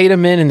rotate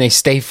them in and they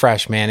stay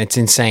fresh, man. It's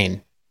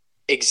insane.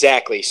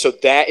 Exactly. So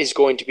that is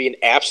going to be an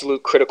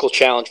absolute critical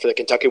challenge for the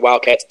Kentucky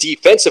Wildcats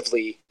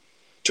defensively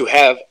to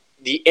have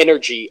the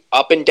energy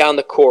up and down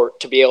the court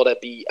to be able to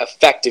be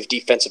effective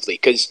defensively,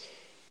 because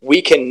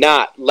we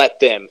cannot let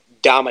them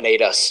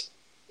dominate us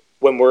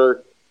when we're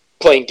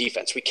playing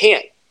defense. We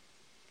can't.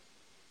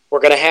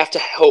 We're going to have to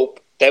hope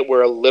that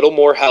we're a little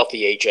more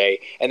healthy, AJ,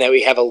 and that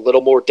we have a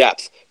little more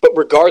depth. But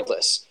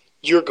regardless,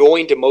 you're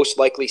going to most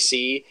likely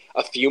see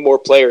a few more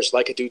players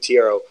like Adu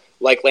Tiero,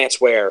 like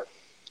Lance Ware,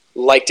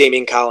 like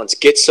Damian Collins,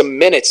 get some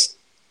minutes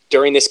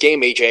during this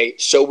game,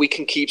 AJ, so we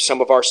can keep some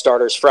of our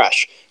starters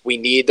fresh. We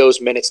need those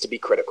minutes to be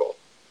critical.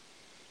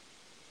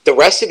 The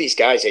rest of these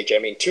guys, AJ, I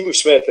mean, Tolu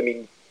Smith,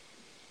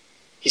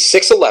 he's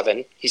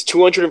 6'11", he's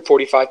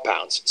 245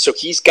 pounds, so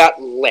he's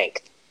got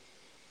length.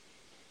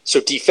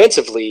 So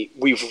defensively,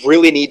 we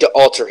really need to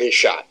alter his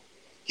shot.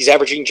 He's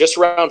averaging just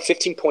around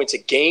 15 points a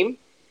game,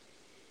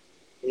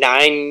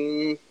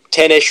 9,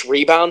 10-ish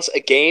rebounds a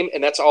game,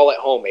 and that's all at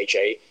home,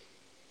 AJ.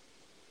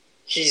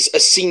 He's a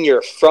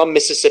senior from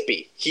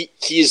Mississippi. He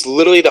is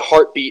literally the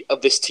heartbeat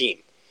of this team.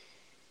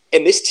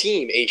 And this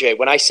team, AJ,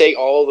 when I say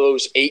all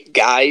those 8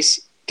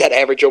 guys that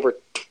average over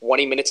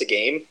 20 minutes a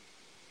game,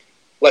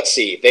 let's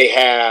see, they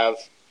have,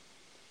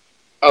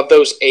 of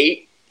those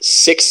 8,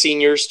 6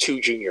 seniors,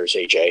 2 juniors,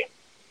 AJ.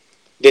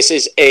 This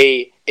is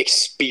a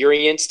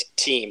experienced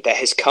team that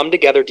has come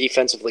together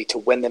defensively to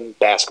win them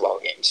basketball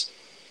games.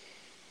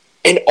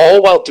 And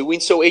all while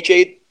doing so,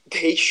 AJ,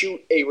 they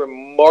shoot a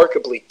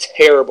remarkably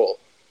terrible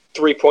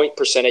three-point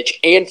percentage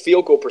and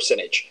field goal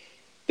percentage.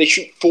 They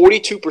shoot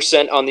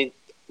 42%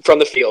 from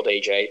the field,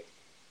 AJ,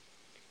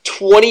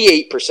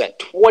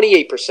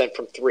 28%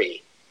 from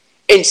 3,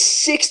 and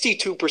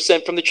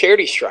 62% from the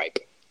charity stripe.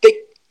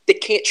 They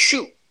can't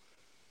shoot.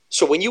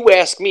 So when you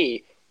ask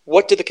me,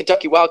 what do the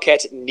Kentucky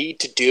Wildcats need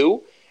to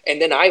do?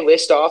 And then I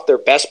list off their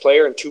best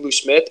player in Tolu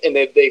Smith, and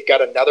they've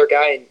got another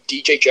guy in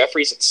DJ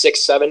Jeffries at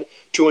 6'7",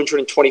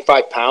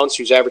 225 pounds,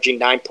 who's averaging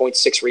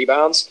 9.6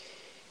 rebounds.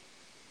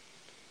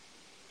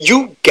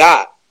 You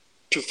got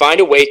to find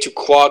a way to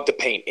clog the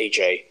paint,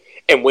 AJ.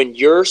 And when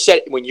you're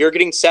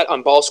getting set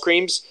on ball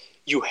screens,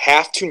 you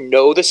have to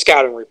know the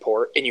scouting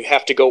report, and you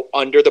have to go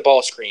under the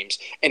ball screens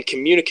and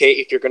communicate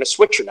if you're going to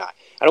switch or not.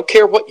 I don't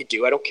care what you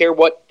do. I don't care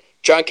what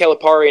John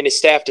Calipari and his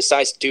staff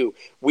decides to do.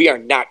 We are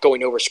not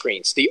going over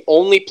screens. The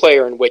only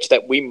player in which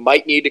that we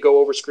might need to go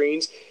over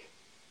screens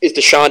is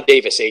Deshaun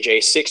Davis, AJ,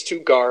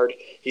 6'2" guard.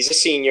 He's a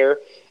senior,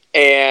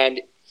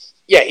 and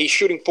yeah, he's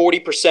shooting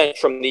 40%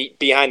 from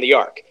behind the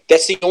arc.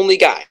 That's the only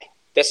guy.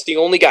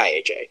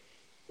 AJ.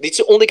 He's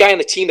the only guy on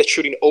the team that's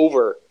shooting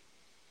over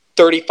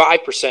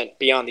 35%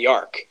 beyond the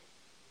arc.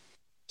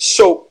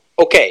 So,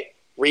 okay,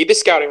 read the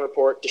scouting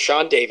report.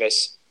 Deshaun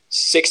Davis,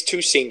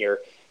 6'2" senior.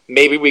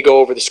 Maybe we go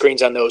over the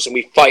screens on those and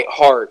we fight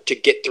hard to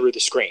get through the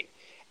screen.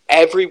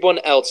 Everyone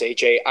else,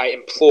 AJ, I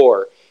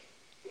implore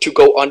to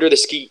go under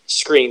the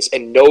screens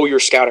and know your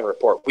scouting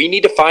report. We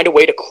need to find a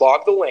way to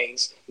clog the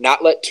lanes,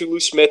 not let Tolu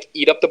Smith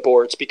eat up the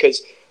boards,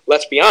 because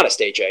let's be honest,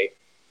 AJ,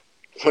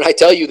 when I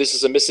tell you this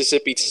is a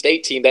Mississippi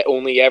State team that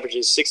only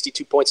averages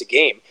 62 points a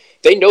game,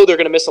 they know they're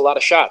going to miss a lot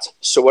of shots.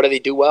 So what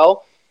do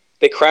well?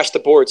 They crash the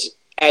boards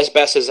as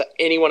best as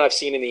anyone I've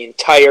seen in the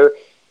entire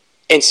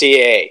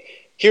NCAA.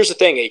 Here's the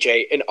thing,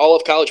 AJ. In all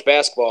of college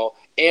basketball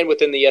and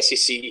within the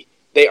SEC,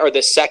 they are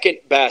the second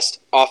best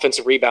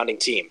offensive rebounding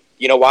team.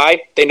 You know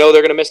why? They know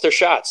they're going to miss their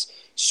shots.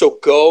 So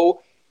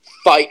go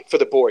fight for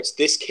the boards.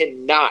 This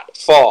cannot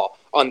fall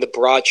on the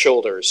broad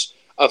shoulders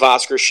of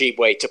Oscar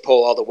Tshiebwe to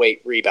pull all the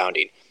weight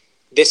rebounding.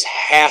 This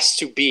has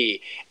to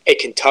be a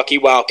Kentucky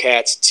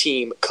Wildcats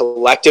team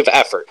collective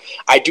effort.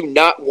 I do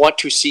not want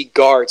to see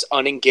guards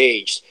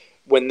unengaged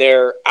when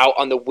they're out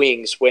on the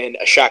wings when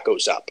a shot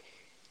goes up.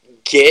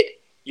 Get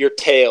your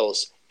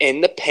tails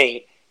in the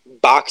paint,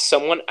 box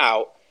someone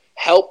out,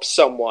 help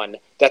someone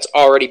that's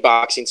already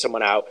boxing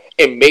someone out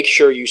and make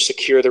sure you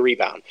secure the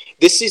rebound.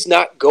 This is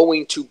not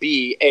going to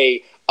be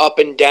a up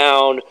and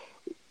down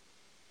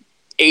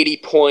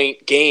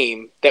 80-point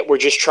game that we're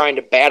just trying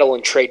to battle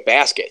and trade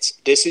baskets.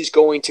 This is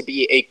going to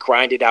be a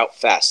grinded out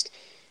fest.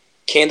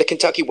 Can the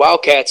Kentucky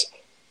Wildcats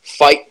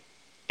fight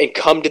and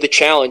come to the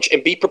challenge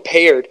and be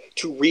prepared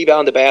to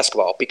rebound the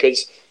basketball?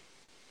 Because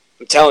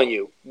I'm telling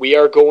you, we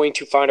are going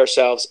to find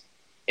ourselves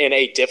in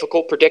a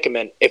difficult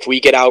predicament if we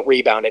get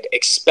out-rebounded,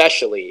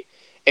 especially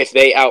if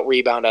they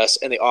out-rebound us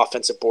in the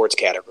offensive boards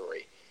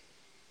category.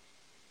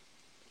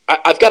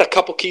 I've got a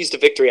couple keys to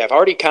victory. I've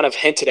already kind of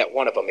hinted at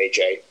one of them,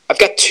 AJ. I've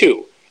got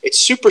two. It's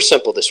super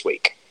simple this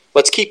week.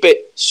 Let's keep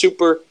it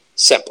super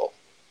simple.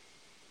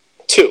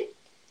 2.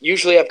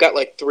 Usually I've got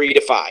like 3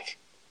 to 5.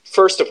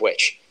 First of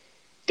which,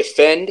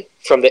 defend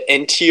from the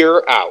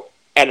interior out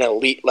at an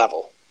elite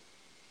level.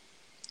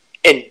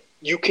 And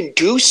you can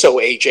do so,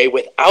 AJ,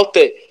 without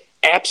the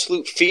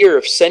absolute fear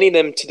of sending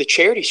them to the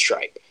charity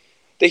stripe.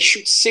 They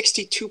shoot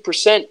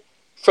 62%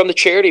 from the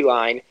charity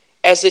line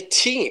as a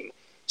team.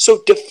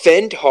 So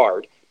defend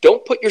hard.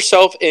 Don't put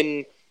yourself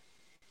in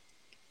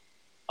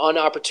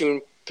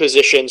unopportune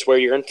positions where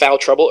you're in foul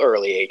trouble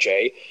early,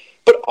 AJ.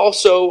 But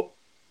also,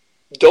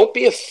 don't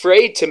be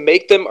afraid to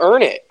make them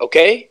earn it,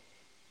 okay?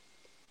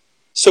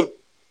 So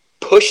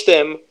push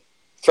them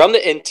from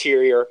the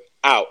interior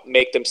out.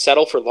 Make them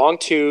settle for long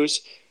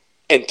twos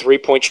and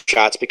three-point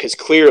shots because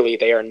clearly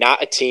they are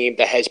not a team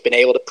that has been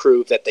able to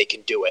prove that they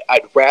can do it.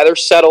 I'd rather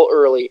settle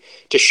early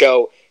to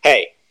show,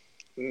 hey,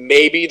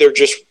 maybe they're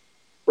just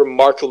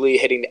remarkably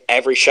hitting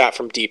every shot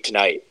from deep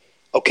tonight.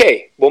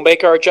 Okay, we'll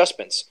make our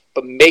adjustments,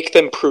 but make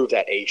them prove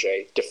that,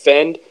 AJ.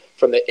 Defend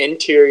from the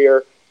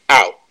interior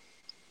out.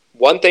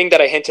 One thing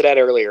that I hinted at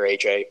earlier,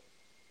 AJ,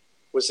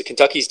 was the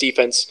Kentucky's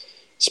defense,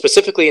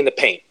 specifically in the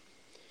paint.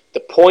 The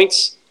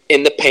points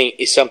in the paint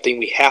is something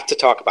we have to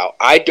talk about.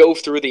 I dove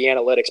through the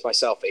analytics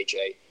myself,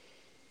 AJ.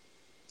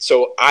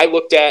 So I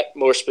looked at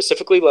more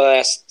specifically the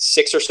last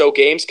 6 or so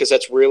games because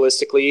that's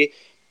realistically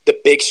the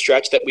big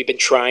stretch that we've been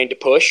trying to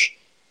push.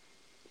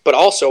 But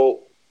also,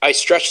 I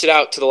stretched it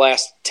out to the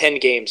last 10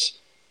 games.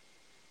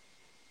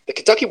 The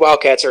Kentucky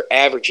Wildcats are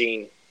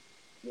averaging,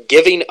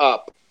 giving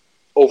up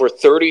over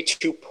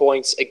 32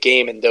 points a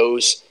game in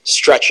those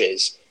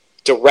stretches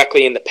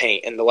directly in the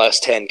paint in the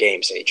last 10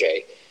 games,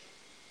 AJ.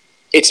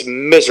 It's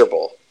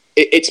miserable.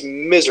 It's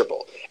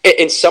miserable.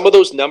 And some of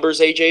those numbers,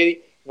 AJ,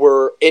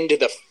 were into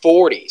the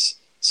 40s.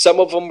 Some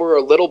of them were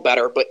a little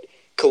better, but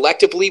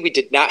collectively we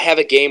did not have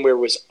a game where it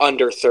was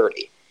under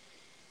 30.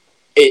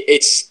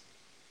 It's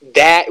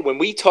that when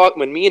me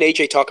and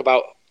AJ talk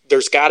about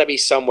there's got to be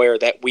somewhere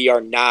that we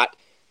are not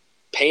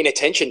paying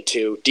attention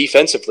to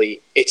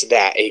defensively, it's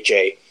that,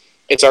 AJ.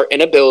 It's our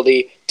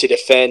inability to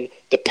defend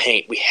the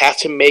paint. We have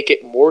to make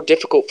it more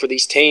difficult for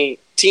these teams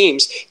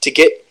to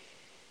get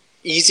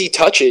easy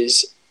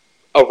touches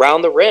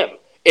around the rim.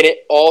 And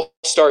it all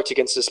starts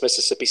against this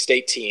Mississippi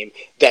State team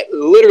that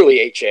literally,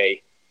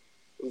 AJ,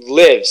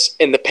 lives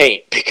in the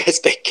paint because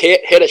they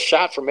can't hit a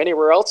shot from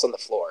anywhere else on the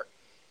floor.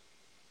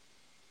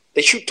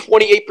 They shoot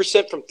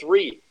 28% from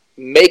 3.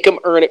 Make them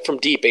earn it from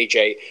deep,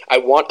 AJ. I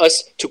want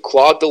us to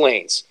clog the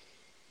lanes.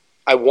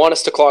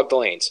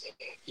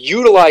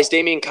 Utilize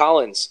Damian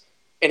Collins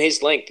and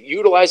his length.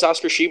 Utilize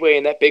Oscar Tshiebwe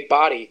and that big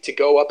body to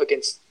go up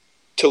against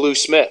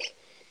Toulouse Smith.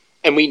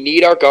 And we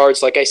need our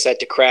guards, like I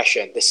said, to crash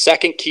in. The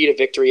second key to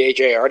victory,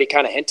 AJ, I already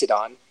kind of hinted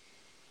on,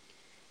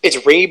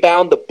 is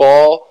rebound the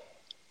ball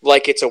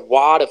like it's a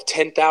wad of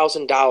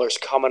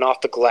 $10,000 coming off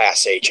the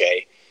glass,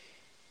 AJ.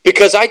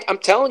 Because I'm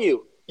telling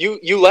you,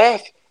 you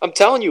laugh. I'm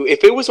telling you,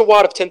 if it was a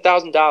wad of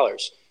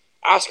 $10,000,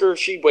 Oscar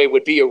Tshiebwe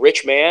would be a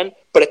rich man,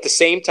 but at the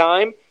same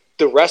time,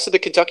 the rest of the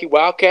Kentucky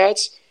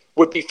Wildcats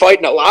would be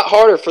fighting a lot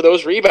harder for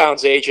those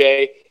rebounds,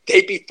 AJ.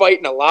 They'd be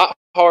fighting a lot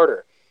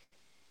harder.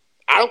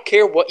 I don't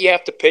care what you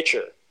have to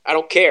picture. I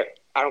don't care.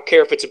 I don't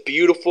care if it's a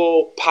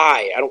beautiful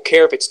pie. I don't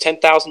care if it's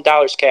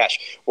 $10,000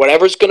 cash.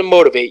 Whatever's going to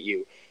motivate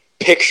you,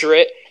 picture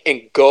it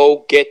and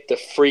go get the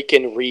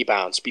freaking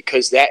rebounds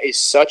because that is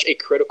such a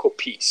critical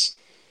piece.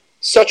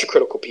 Such a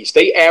critical piece.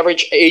 They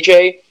average,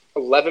 AJ,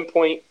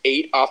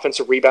 11.8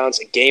 offensive rebounds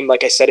a game.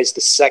 Like I said, is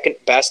the second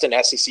best in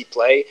SEC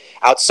play.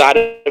 Outside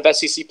of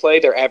SEC play,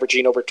 they're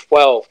averaging over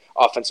 12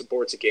 offensive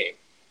boards a game.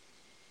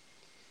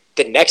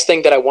 The next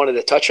thing that I wanted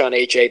to touch on,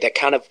 AJ, that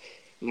kind of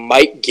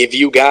might give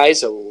you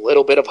guys a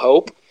little bit of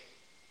hope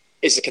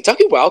is the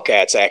Kentucky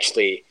Wildcats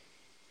actually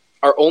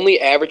are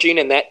only averaging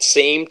in that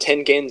same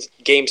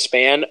 10-game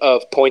span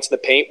of points in the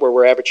paint where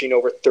we're averaging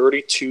over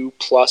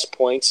 32-plus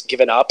points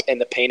given up in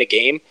the paint a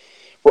game.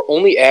 We're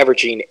only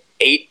averaging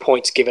 8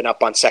 points given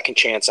up on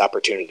second-chance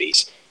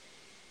opportunities.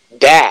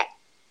 That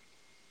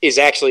is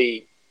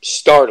actually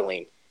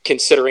startling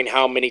considering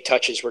how many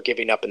touches we're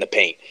giving up in the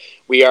paint.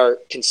 We are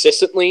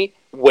consistently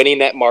winning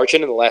that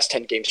margin in the last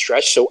 10-game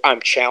stretch, so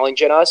I'm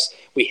challenging us.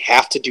 We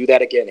have to do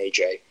that again,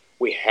 AJ.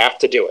 We have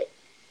to do it.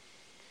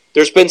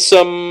 There's been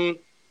some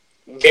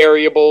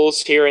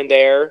variables here and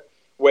there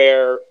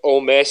where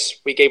Ole Miss,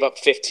 we gave up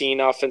 15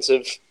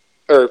 offensive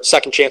or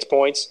second-chance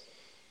points.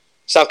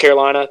 South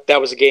Carolina, that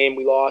was a game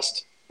we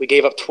lost. We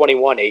gave up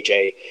 21,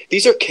 AJ.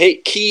 These are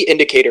key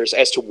indicators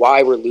as to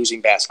why we're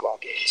losing basketball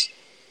games.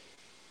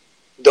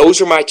 Those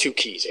are my two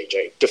keys,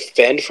 AJ.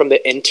 Defend from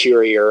the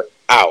interior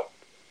out.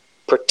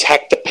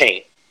 Protect the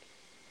paint.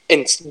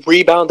 And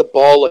rebound the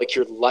ball like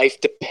your life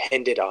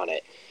depended on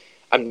it.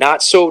 I'm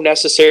not so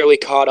necessarily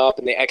caught up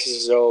in the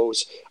X's and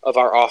O's of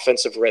our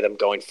offensive rhythm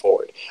going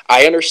forward.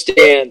 I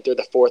understand they're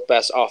the fourth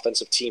best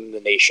offensive team in the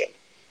nation.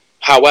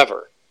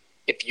 However,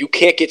 if you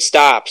can't get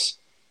stops,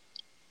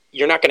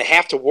 you're not going to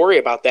have to worry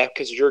about that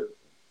because you're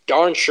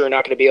darn sure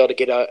not going to be able to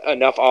get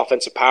enough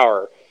offensive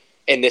power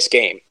in this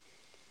game.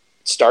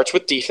 It starts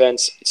with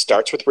defense. It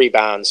starts with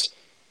rebounds.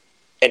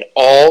 And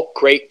all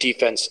great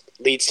defense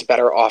leads to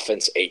better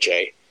offense,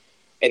 AJ.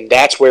 And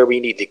that's where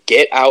we need to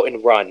get out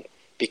and run,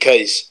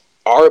 because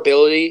our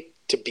ability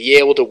to be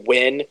able to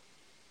win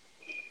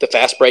the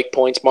fast break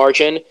points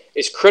margin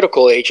is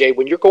critical, AJ.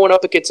 When you're going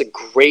up against a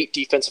great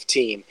defensive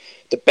team,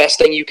 the best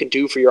thing you can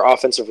do for your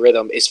offensive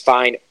rhythm is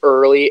find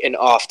early and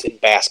often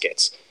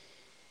baskets.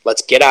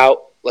 Let's get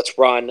out. Let's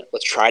run.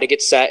 Let's try to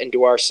get set and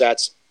do our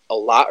sets a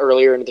lot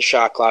earlier into the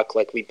shot clock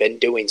like we've been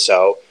doing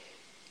so.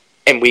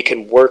 And we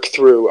can work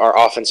through our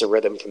offensive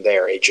rhythm from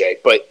there, AJ.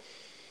 But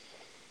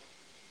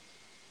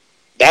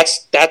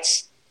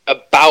that's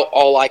about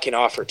all I can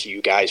offer to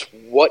you guys.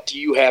 What do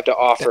you have to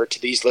offer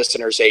to these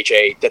listeners,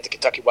 AJ, that the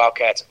Kentucky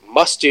Wildcats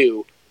must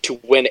do to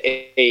win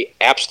a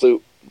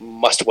absolute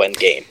must-win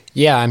game?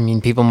 Yeah, I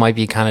mean, people might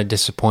be kind of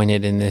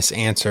disappointed in this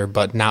answer,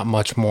 but not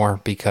much more,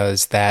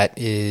 because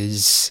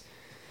that's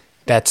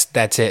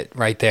it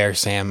right there,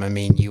 Sam. I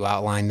mean, you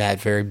outlined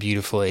that very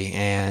beautifully,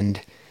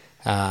 and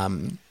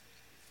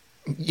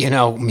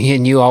me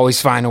and you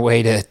always find a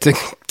way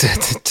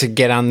to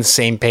get on the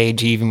same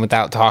page, even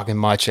without talking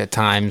much at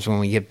times when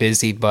we get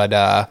busy.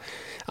 But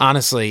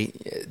honestly,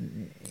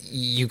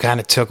 you kind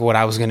of took what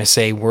I was going to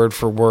say word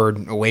for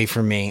word away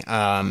from me.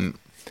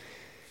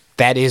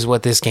 That is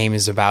what this game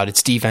is about.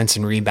 It's defense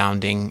and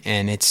rebounding,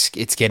 and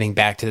it's getting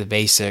back to the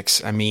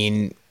basics. I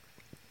mean,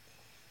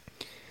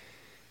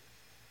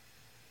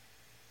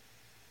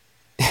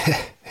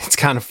 it's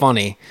kind of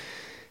funny,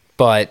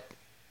 but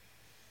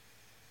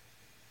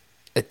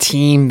a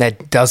team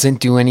that doesn't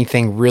do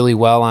anything really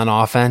well on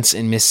offense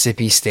in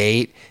Mississippi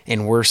State,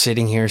 and we're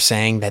sitting here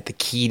saying that the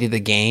key to the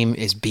game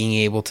is being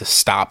able to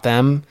stop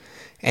them,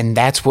 and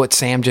that's what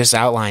Sam just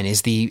outlined,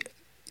 is the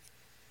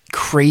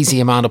crazy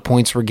amount of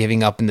points we're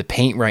giving up in the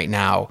paint right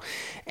now.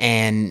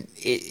 And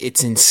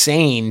it's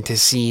insane to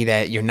see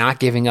that you're not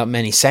giving up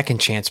many second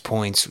chance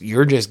points.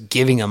 You're just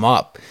giving them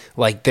up.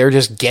 Like, they're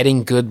just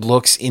getting good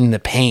looks in the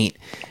paint.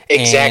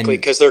 Exactly,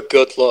 because they're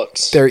good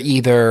looks. They're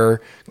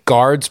either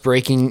guards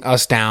breaking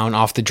us down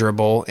off the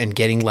dribble and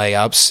getting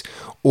layups,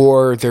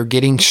 or they're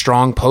getting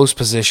strong post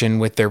position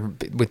with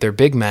their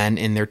big men,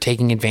 and they're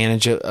taking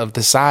advantage of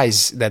the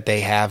size that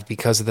they have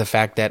because of the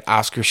fact that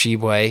Oscar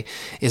Tshiebwe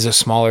is a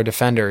smaller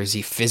defender. Is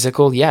he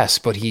physical? Yes,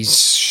 but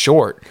he's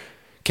short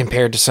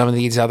compared to some of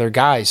these other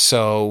guys.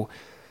 So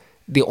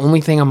the only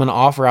thing I'm going to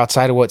offer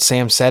outside of what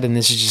Sam said, and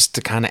this is just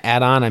to kind of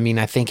add on, I mean,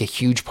 I think a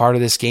huge part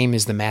of this game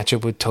is the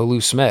matchup with Tolu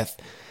Smith.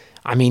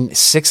 I mean,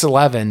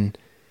 6'11",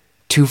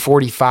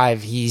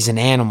 245, he's an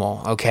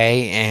animal,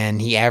 okay?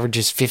 And he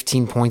averages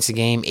 15 points a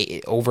game,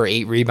 over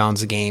 8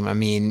 rebounds a game. I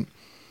mean,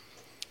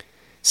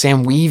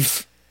 Sam,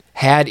 we've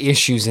had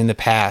issues in the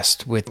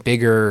past with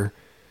bigger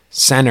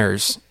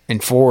centers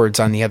and forwards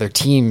on the other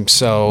team.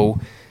 So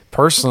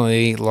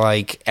personally,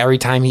 like, every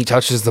time he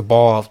touches the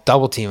ball,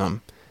 double team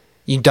him.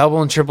 You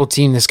double and triple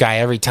team this guy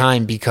every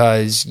time,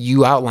 because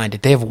you outlined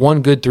it. They have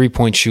one good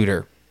three-point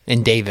shooter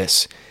in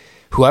Davis.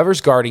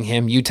 Whoever's guarding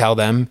him, you tell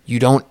them, you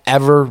don't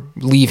ever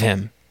leave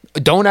him.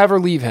 Don't ever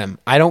leave him.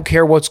 I don't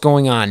care what's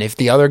going on. If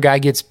the other guy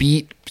gets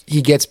beat,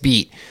 he gets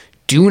beat.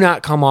 Do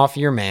not come off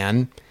your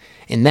man.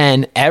 And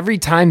then every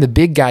time the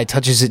big guy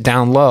touches it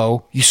down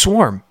low, you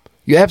swarm.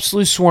 You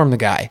absolutely swarm the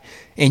guy,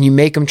 and you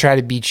make him try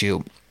to beat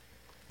you.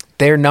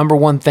 Their number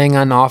one thing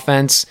on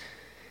offense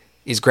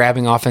is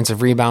grabbing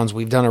offensive rebounds.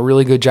 We've done a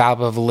really good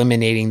job of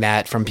eliminating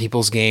that from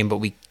people's game, but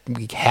we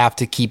have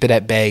to keep it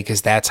at bay,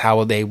 because that's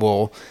how they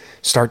will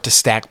start to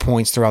stack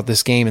points throughout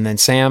this game. And then,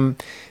 Sam,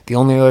 the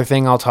only other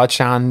thing I'll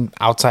touch on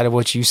outside of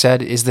what you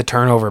said is the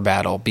turnover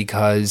battle,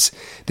 because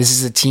this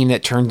is a team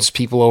that turns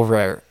people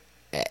over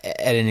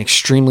at an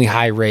extremely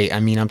high rate. I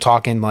mean, I'm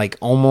talking like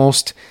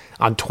almost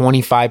on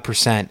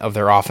 25% of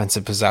their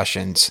offensive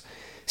possessions.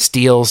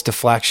 Steals,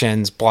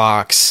 deflections,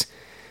 blocks,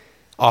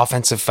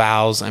 offensive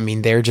fouls. I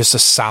mean, they're just a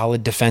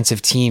solid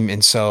defensive team.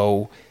 And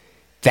so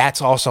that's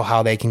also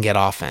how they can get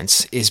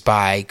offense, is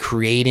by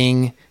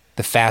creating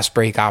the fast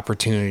break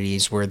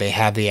opportunities where they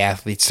have the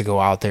athletes to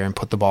go out there and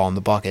put the ball in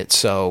the bucket.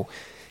 So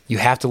you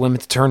have to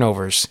limit the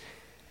turnovers,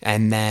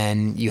 and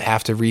then you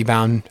have to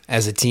rebound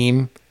as a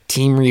team.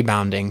 Team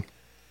rebounding.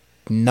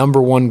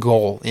 Number one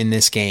goal in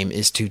this game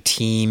is to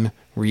team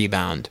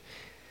rebound.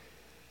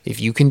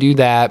 If you can do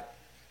that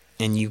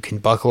and you can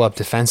buckle up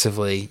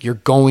defensively, you're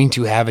going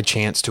to have a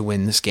chance to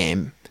win this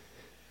game.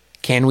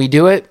 Can we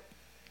do it?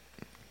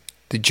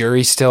 The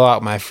jury's still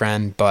out, my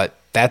friend, but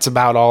that's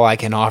about all I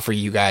can offer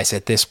you guys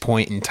at this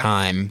point in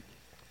time.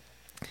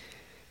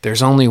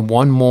 There's only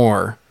one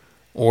more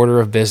order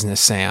of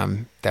business,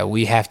 Sam, that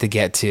we have to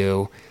get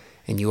to,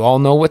 and you all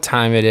know what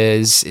time it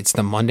is. It's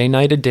the Monday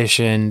night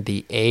edition,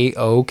 the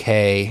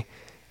AOK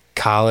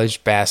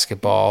college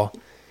basketball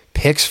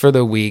picks for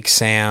the week.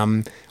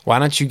 Sam, why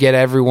don't you get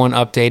everyone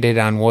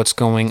updated on what's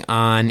going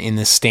on in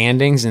the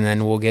standings, and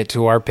then we'll get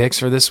to our picks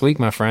for this week,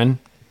 my friend.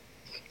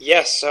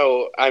 Yes,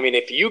 so, I mean,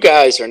 if you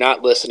guys are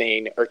not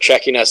listening or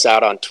checking us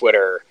out on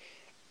Twitter,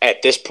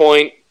 at this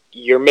point,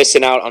 you're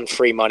missing out on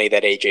free money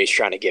that AJ's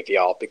trying to give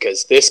y'all,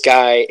 because this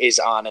guy is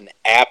on an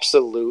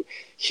absolute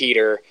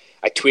heater.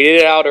 I tweeted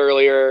it out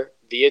earlier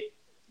via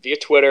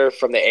Twitter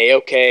from the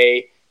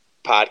AOK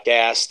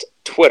podcast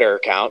Twitter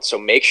account, so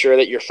make sure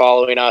that you're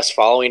following us,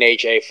 following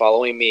AJ,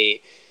 following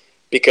me,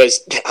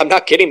 because I'm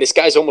not kidding, this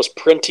guy's almost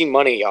printing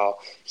money, y'all.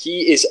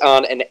 He is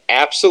on an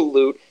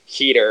absolute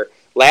heater.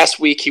 Last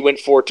week he went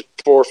 4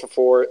 for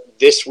 4.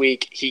 This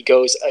week he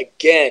goes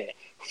again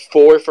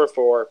 4 for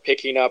 4,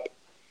 picking up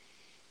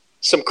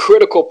some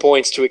critical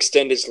points to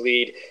extend his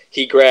lead.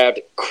 He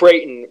grabbed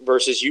Creighton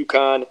versus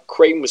UConn.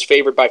 Creighton was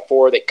favored by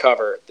 4. They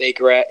cover.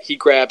 He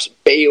grabs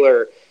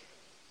Baylor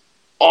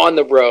on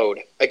the road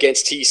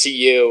against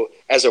TCU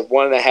as a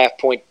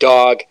 1.5-point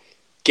dog,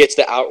 gets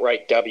the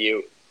outright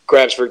W.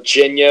 Grabs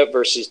Virginia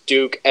versus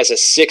Duke as a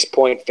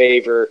 6-point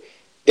favor.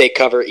 They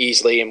cover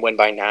easily and win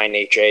by 9,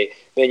 AJ.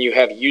 Then you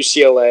have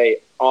UCLA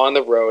on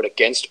the road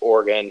against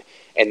Oregon,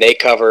 and they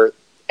cover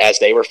as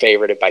they were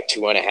favored by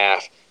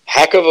 2.5.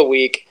 Heck of a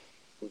week.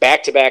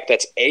 Back-to-back,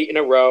 that's 8 in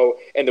a row.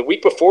 And the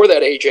week before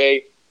that,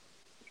 AJ,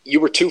 you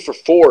were 2 for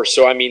 4.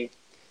 So, I mean,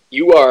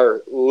 you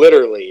are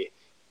literally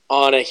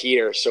on a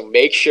heater. So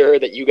make sure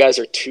that you guys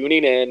are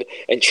tuning in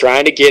and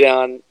trying to get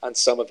on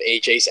some of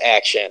AJ's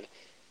action.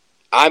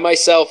 I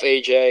myself,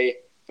 AJ,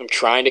 am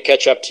trying to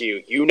catch up to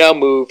you. You now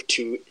move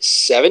to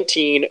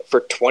 17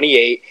 for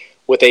 28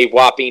 with a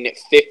whopping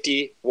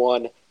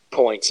 51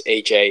 points,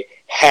 AJ.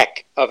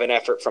 Heck of an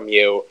effort from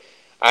you.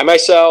 I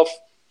myself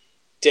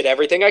did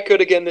everything I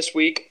could again this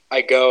week.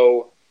 I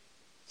go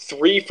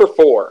 3 for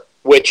 4,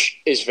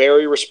 which is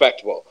very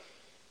respectable.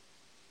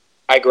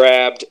 I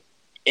grabbed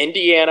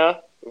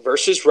Indiana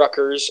versus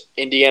Rutgers.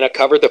 Indiana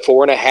covered the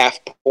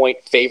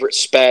 4.5-point favorite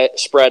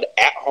spread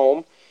at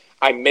home.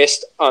 I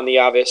missed on the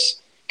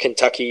obvious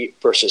Kentucky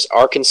versus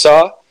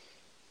Arkansas.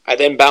 I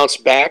then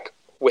bounced back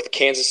with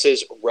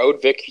Kansas's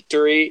road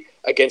victory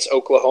against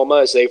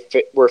Oklahoma as they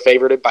were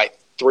favored by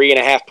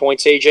 3.5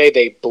 points, AJ.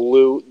 They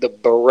blew the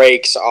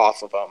brakes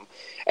off of them.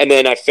 And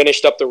then I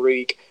finished up the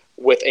week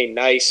with a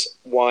nice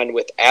one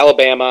with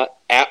Alabama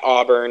at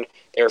Auburn.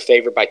 They were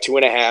favored by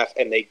 2.5,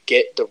 and they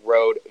get the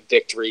road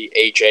victory,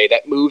 AJ.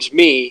 That moves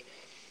me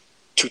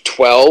to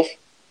 12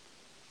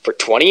 for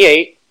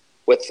 28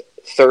 with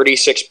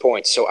 36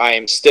 points. So I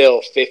am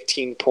still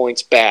 15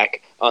 points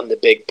back on the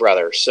big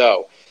brother.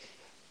 So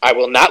I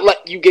will not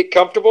let you get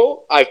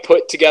comfortable. I've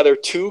put together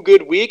 2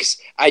 good weeks.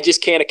 I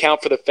just can't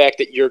account for the fact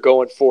that you're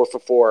going 4 for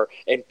 4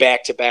 in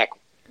back-to-back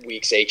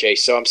weeks, AJ.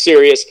 So I'm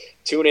serious.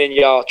 Tune in,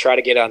 y'all. Try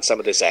to get on some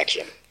of this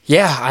action.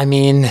 Yeah, I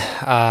mean,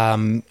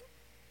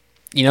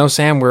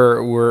 Sam,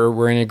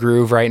 we're in a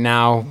groove right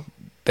now.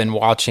 Been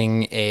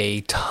watching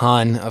a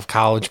ton of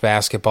college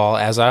basketball,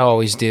 as I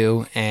always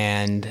do,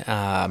 and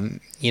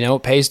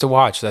it pays to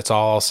watch. That's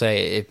all I'll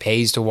say. It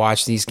pays to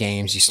watch these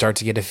games. You start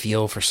to get a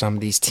feel for some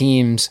of these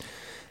teams,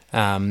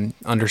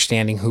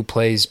 understanding who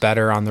plays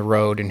better on the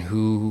road and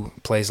who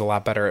plays a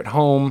lot better at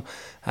home,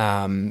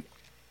 kind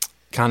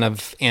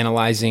of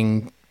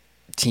analyzing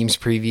teams'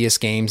 previous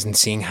games and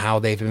seeing how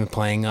they've been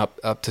playing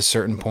up to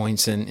certain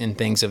points and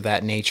things of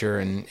that nature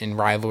and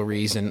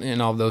rivalries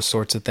and all those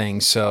sorts of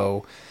things.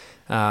 So,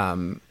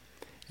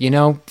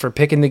 for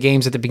picking the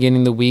games at the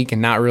beginning of the week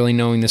and not really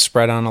knowing the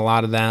spread on a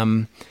lot of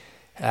them,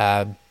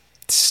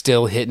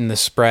 still hitting the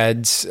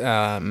spreads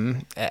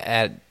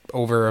at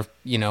over a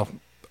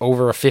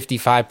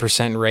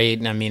 55% rate.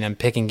 And I mean, I'm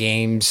picking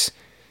games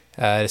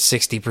at a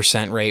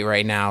 60% rate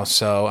right now.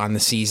 So on the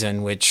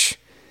season, which,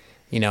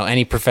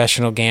 any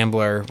professional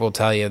gambler will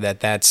tell you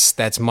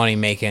that's money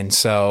making.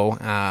 So,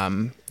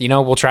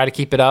 we'll try to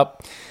keep it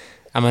up.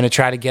 I'm going to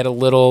try to get a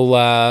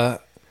little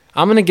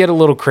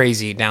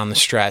crazy down the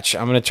stretch.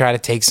 I'm going to try to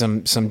take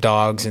some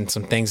dogs and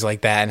some things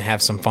like that and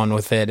have some fun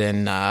with it.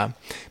 And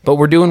but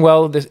we're doing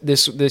well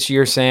this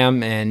year,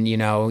 Sam. And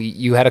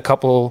you had a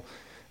couple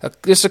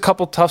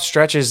tough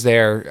stretches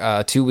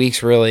there, 2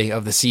 weeks really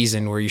of the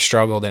season where you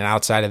struggled, and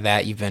outside of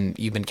that, you've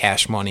been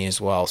cash money as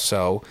well.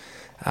 So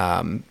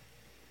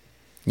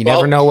you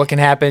never know what can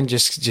happen.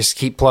 Just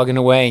keep plugging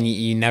away, and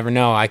you never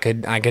know. I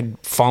could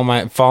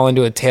fall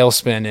into a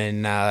tailspin,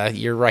 and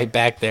you're right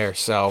back there.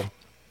 So.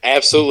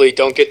 Absolutely.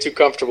 Don't get too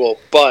comfortable.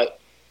 But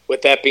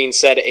with that being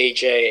said,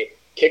 AJ,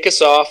 kick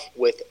us off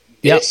with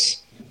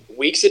this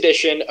week's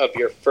edition of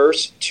your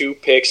first 2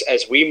 picks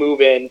as we move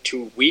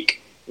into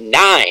week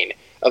 9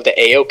 of the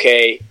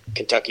AOK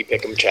Kentucky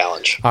Pick'em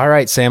Challenge. All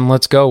right, Sam,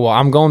 let's go. Well,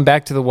 I'm going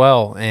back to the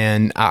well,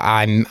 and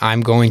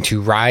I'm going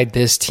to ride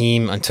this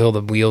team until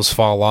the wheels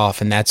fall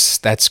off, and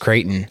that's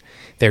Creighton.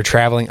 They're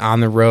traveling on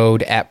the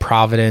road at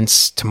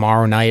Providence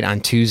tomorrow night on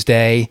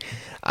Tuesday.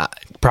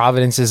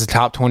 Providence is a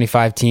top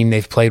 25 team.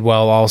 They've played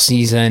well all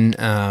season.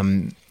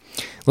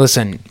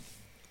 Listen,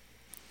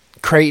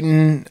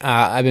 Creighton,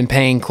 I've been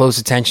paying close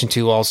attention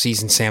to all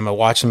season, Sam. I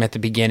watched them at the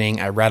beginning.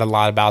 I read a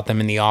lot about them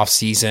in the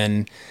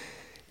offseason.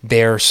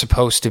 They're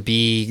supposed to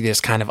be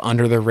this kind of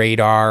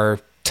under-the-radar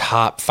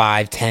top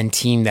 5-10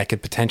 team that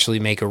could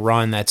potentially make a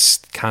run. That's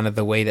kind of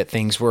the way that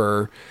things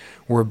were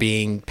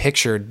being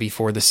pictured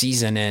before the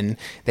season. And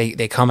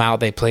they come out,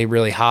 they play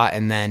really hot,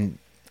 and then,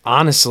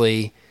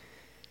 honestly,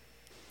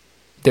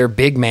 their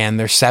big man,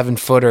 their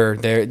 7-footer,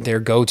 their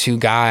go-to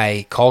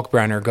guy,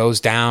 Kalkbrenner,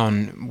 goes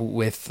down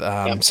with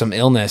some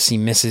illness. He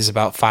misses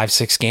about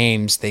 5-6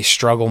 games. They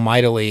struggle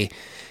mightily.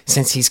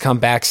 Since he's come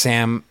back,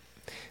 Sam,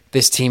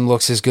 this team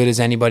looks as good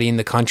as anybody in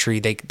the country.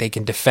 They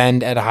can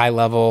defend at a high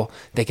level.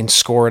 They can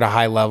score at a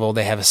high level.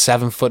 They have a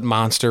 7-foot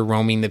monster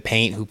roaming the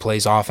paint who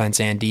plays offense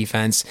and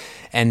defense.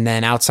 And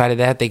then outside of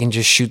that, they can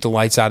just shoot the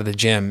lights out of the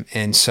gym.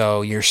 And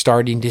so you're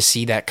starting to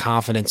see that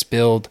confidence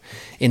build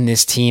in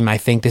this team. I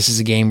think this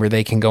is a game where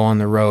they can go on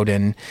the road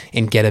and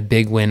get a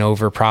big win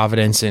over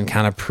Providence and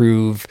kind of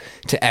prove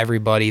to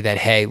everybody that,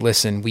 hey,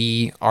 listen,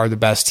 we are the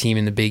best team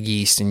in the Big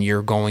East, and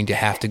you're going to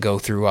have to go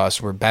through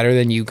us. We're better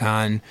than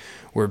UConn.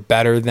 We're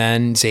better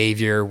than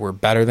Xavier. We're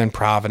better than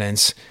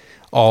Providence,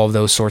 all of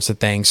those sorts of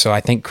things. So I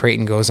think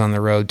Creighton goes on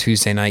the road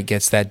Tuesday night,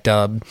 gets that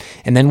dub.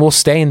 And then we'll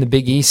stay in the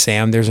Big East,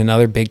 Sam. There's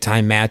another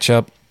big-time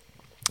matchup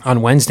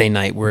on Wednesday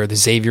night where the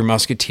Xavier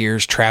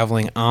Musketeers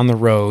traveling on the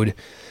road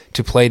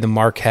to play the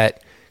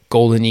Marquette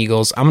Golden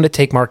Eagles. I'm going to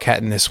take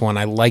Marquette in this one.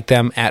 I like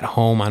them at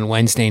home on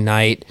Wednesday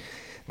night.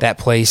 That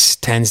place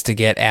tends to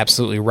get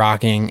absolutely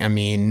rocking. I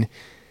mean,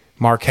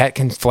 Marquette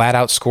can flat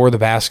out score the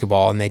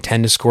basketball, and they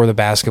tend to score the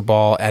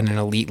basketball at an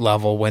elite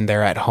level when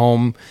they're at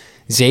home.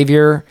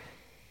 Xavier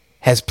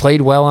has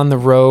played well on the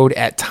road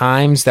at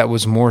times. That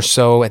was more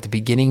so at the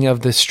beginning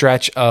of the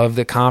stretch of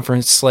the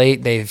conference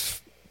slate.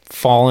 They've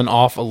fallen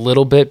off a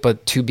little bit,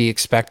 but to be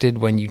expected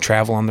when you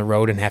travel on the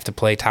road and have to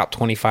play top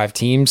 25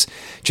 teams.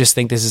 Just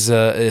think this is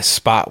a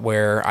spot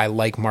where I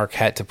like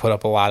Marquette to put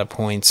up a lot of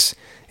points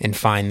and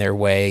find their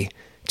way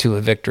to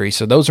a victory.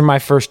 So those are my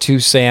first two,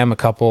 Sam. A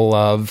couple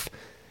of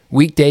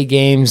weekday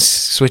games,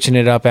 switching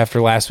it up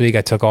after last week.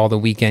 I took all the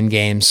weekend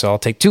games, so I'll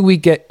take two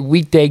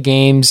weekday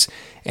games,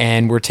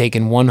 and we're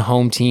taking one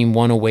home team,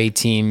 one away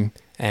team.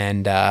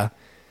 And why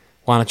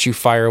don't you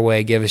fire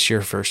away? Give us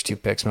your first two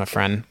picks, my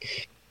friend.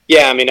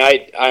 Yeah, I mean,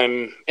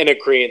 I'm in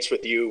agreement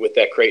with you with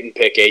that Creighton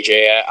pick,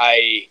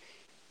 AJ.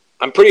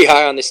 I'm pretty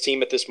high on this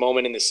team at this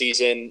moment in the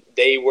season.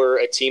 They were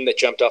a team that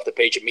jumped off the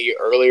page at me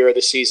earlier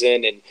this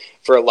season, and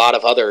for a lot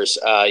of others,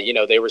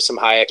 there were some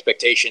high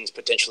expectations,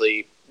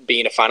 potentially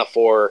being a Final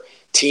Four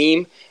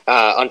team.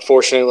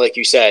 Unfortunately, like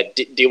you said,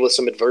 deal with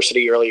some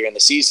adversity earlier in the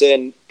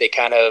season. They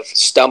kind of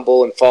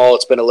stumble and fall.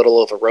 It's been a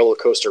little of a roller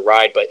coaster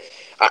ride, but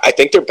I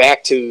think they're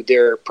back to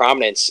their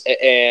prominence,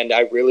 and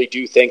I really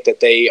do think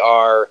that they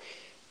are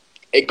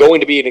going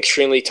to be an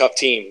extremely tough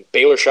team.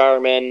 Baylor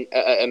Shireman,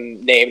 a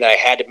name that I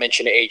had to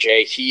mention to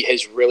AJ, he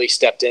has really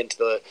stepped into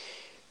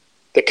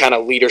the kind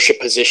of leadership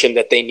position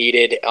that they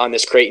needed on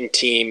this Creighton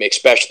team,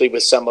 especially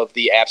with some of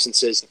the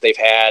absences that they've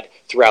had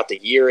throughout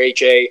the year,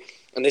 AJ.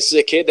 And this is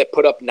a kid that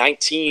put up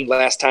 19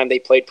 last time they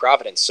played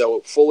Providence, so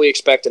fully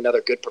expect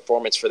another good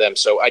performance for them.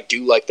 So I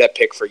do like that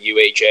pick for you,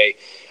 AJ.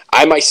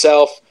 I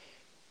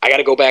got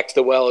to go back to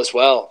the well as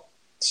well.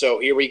 So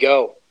here we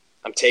go.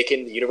 I'm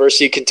taking the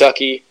University of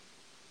Kentucky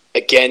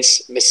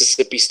against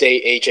Mississippi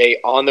State, AJ,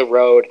 on the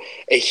road.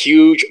 A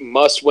huge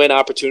must-win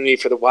opportunity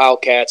for the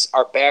Wildcats.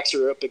 Our backs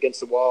are up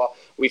against the wall.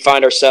 We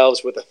find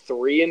ourselves with a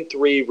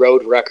 3-3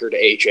 road record,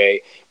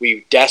 AJ.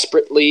 We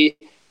desperately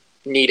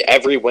need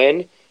every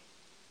win.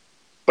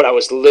 But I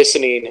was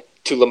listening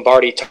to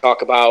Lombardi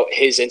talk about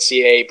his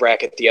NCAA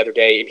bracket the other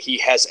day, and he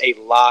has a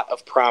lot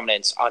of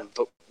prominence on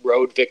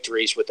road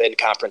victories within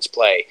conference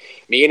play.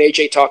 Me and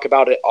AJ talk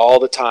about it all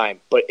the time,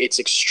 but it's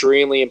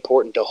extremely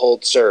important to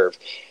hold serve.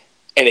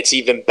 And it's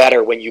even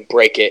better when you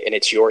break it and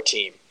it's your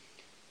team.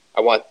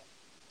 I want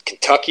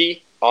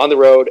Kentucky on the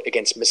road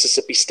against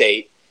Mississippi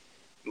State.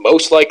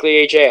 Most likely,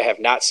 AJ, I have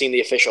not seen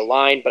the official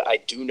line, but I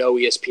do know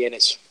ESPN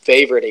is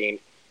favoriting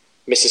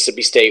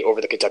Mississippi State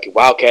over the Kentucky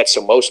Wildcats,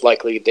 so most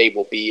likely they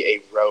will be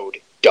a road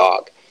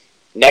dog.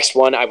 Next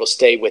one, I will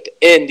stay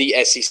within the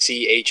SEC,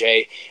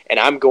 AJ, and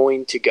I'm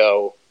going to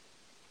go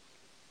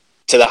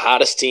to the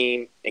hottest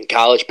team in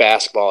college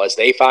basketball as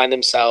they find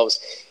themselves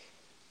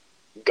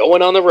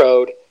going on the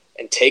road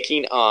and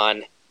taking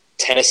on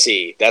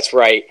Tennessee. That's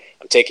right.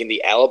 I'm taking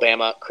the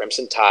Alabama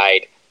Crimson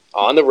Tide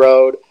on the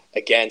road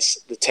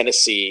against the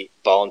Tennessee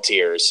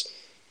Volunteers.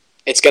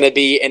 It's going to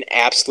be an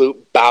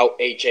absolute bout,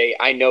 AJ.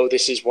 I know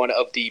this is one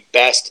of the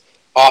best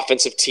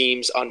offensive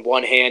teams on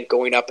one hand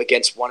going up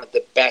against one of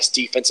the best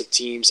defensive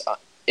teams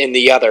in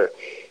the other.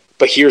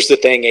 But here's the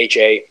thing,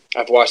 AJ.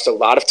 I've watched a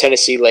lot of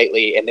Tennessee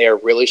lately, and they are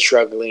really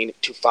struggling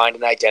to find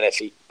an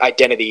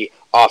identity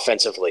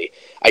offensively.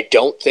 I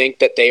don't think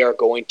that they are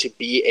going to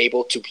be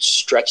able to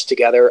stretch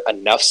together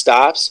enough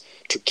stops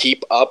to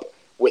keep up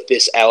with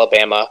this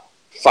Alabama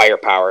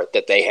firepower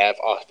that they have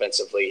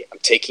offensively. I'm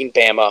taking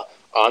Bama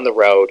on the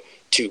road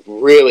to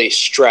really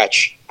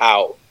stretch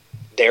out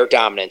their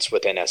dominance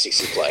within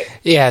SEC play.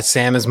 Yeah,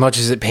 Sam, as much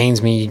as it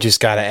pains me, you just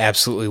got to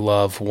absolutely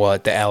love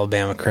what the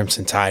Alabama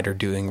Crimson Tide are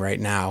doing right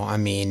now. I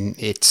mean,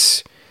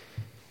 it's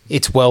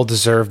well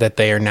deserved that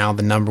they are now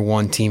the number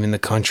one team in the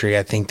country.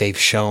 I think they've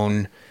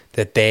shown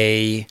that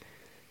they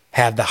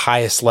have the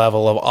highest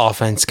level of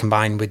offense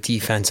combined with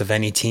defense of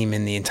any team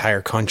in the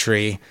entire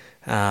country.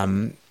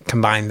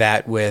 Combine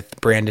that with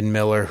Brandon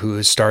Miller, who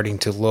is starting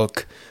to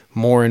look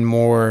more and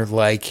more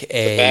like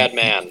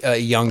a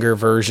younger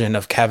version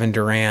of Kevin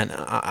Durant.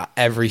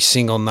 Every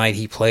single night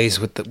he plays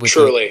with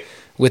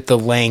the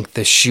length,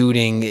 the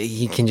shooting,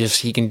 he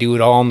can do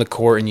it all on the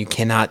court, and you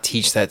cannot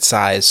teach that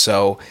size.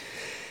 So,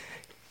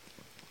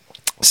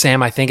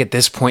 Sam, I think at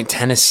this point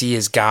Tennessee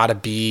has got to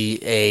be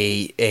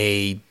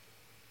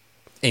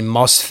a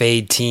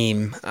must-fade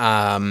team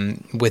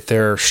with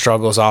their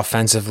struggles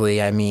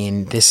offensively. I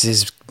mean, this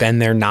has been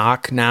their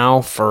knock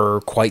now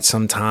for quite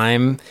some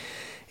time,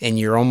 and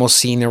you're almost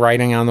seeing the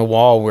writing on the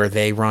wall where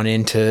they run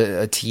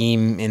into a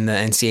team in the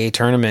NCAA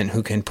tournament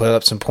who can put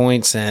up some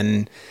points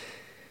and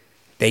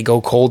they go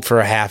cold for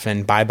a half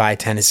and bye-bye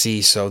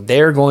Tennessee. So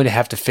they're going to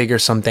have to figure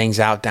some things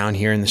out down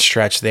here in the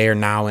stretch. They are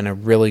now in a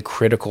really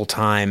critical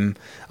time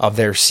of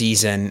their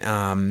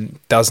season.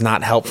 Does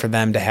not help for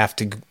them to have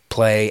to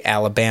play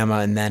Alabama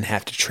and then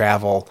have to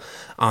travel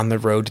on the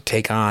road to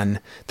take on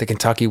the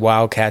Kentucky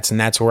Wildcats, and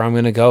that's where I'm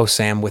going to go,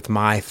 Sam, with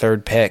my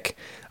third pick.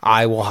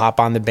 I will hop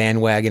on the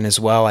bandwagon as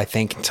well. I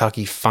think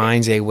Kentucky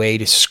finds a way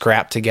to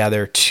scrap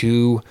together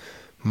two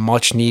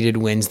much-needed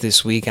wins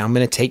this week. I'm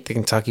going to take the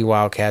Kentucky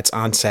Wildcats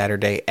on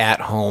Saturday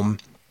at home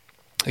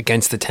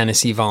against the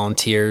Tennessee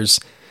Volunteers.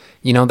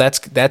 You know, that's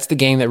the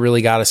game that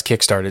really got us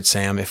kickstarted,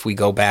 Sam, if we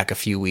go back a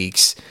few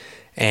weeks.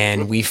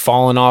 And we've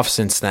fallen off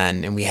since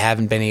then, and we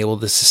haven't been able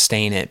to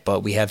sustain it.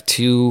 But we have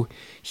two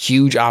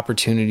huge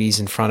opportunities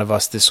in front of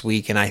us this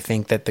week, and I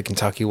think that the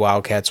Kentucky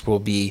Wildcats will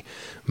be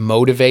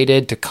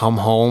motivated to come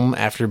home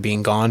after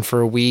being gone for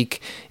a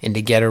week and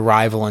to get a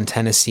rival in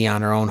Tennessee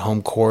on our own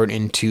home court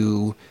and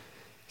to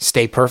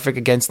stay perfect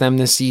against them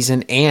this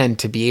season and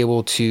to be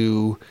able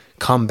to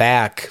come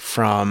back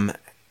from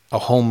a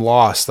home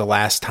loss the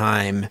last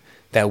time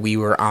that we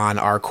were on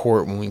our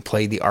court when we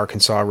played the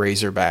Arkansas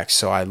Razorbacks.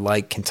 So I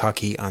like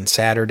Kentucky on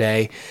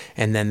Saturday.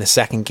 And then the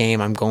second game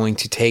I'm going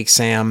to take,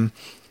 Sam,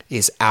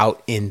 is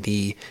out in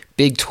the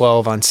Big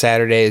 12 on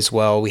Saturday as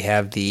well. We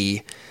have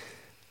the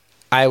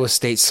Iowa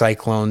State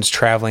Cyclones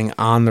traveling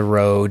on the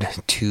road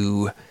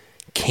to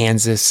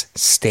Kansas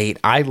State.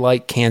 I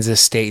like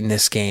Kansas State in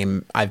this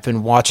game. I've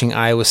been watching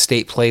Iowa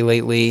State play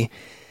lately.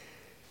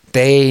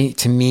 They,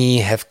 to me,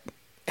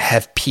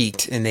 have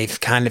peaked, and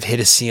they've kind of hit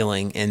a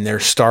ceiling, and they're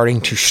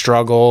starting to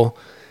struggle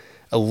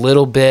a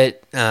little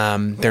bit.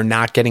 They're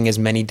not getting as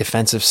many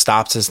defensive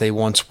stops as they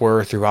once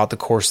were throughout the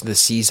course of the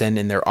season,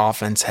 and their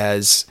offense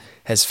has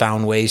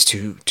found ways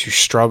to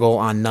struggle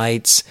on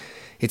nights.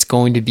 It's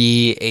going to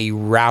be a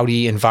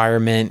rowdy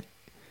environment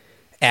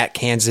at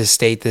Kansas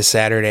State this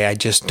Saturday. I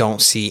just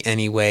don't see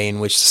any way in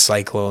which the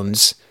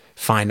Cyclones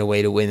find a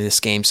way to win this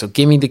game. So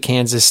give me the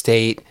Kansas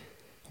State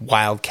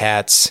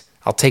Wildcats.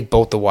 I'll take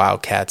both the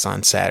Wildcats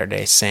on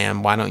Saturday.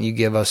 Sam, why don't you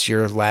give us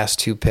your last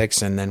two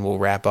picks, and then we'll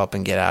wrap up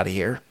and get out of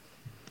here.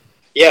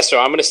 Yeah, so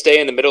I'm going to stay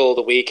in the middle of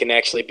the week and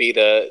actually be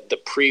the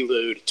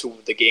prelude to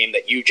the game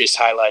that you just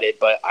highlighted.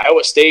 But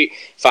Iowa State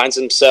finds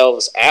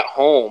themselves at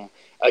home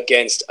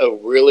against a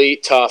really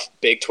tough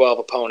Big 12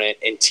 opponent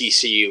in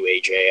TCU,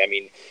 AJ. I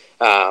mean,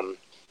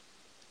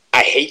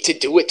 I hate to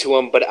do it to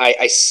them, but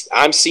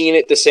I'm seeing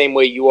it the same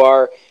way you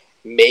are.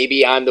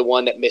 Maybe I'm the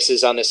one that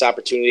misses on this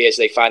opportunity as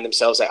they find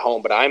themselves at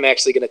home, but I'm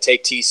actually going to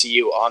take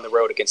TCU on the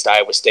road against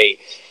Iowa State.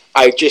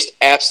 I just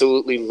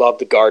absolutely love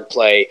the guard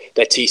play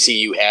that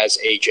TCU has,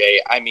 AJ.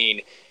 I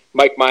mean,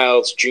 Mike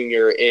Miles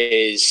Jr.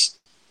 is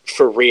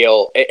for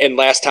real, and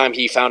last time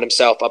he found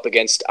himself up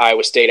against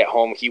Iowa State at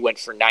home, he went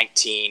for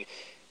 19.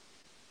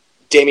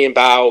 Damian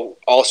Bowe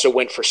also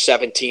went for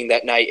 17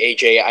 that night,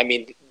 AJ. I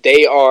mean,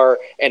 they are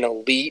an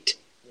elite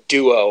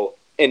duo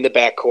in the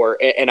backcourt,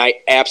 and I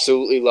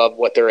absolutely love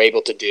what they're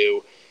able to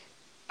do.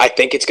 I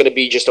think it's going to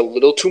be just a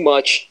little too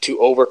much to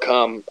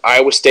overcome.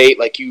 Iowa State,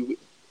 like you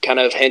kind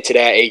of hinted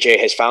at, AJ,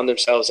 has found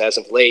themselves as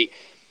of late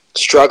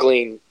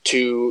struggling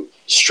to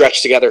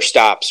stretch together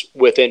stops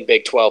within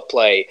Big 12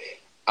 play.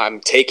 I'm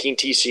taking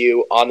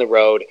TCU on the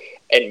road,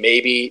 and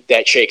maybe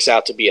that shakes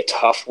out to be a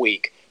tough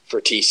week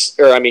for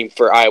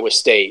Iowa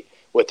State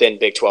within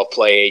Big 12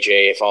 play,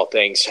 AJ, if all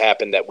things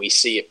happen that we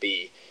see it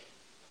be.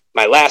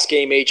 My last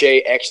game,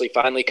 AJ, actually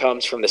finally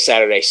comes from the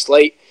Saturday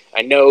slate.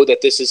 I know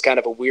that this is kind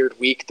of a weird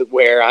week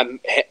where I'm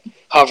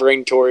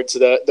hovering towards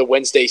the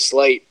Wednesday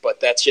slate,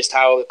 but that's just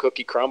how the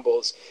cookie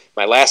crumbles.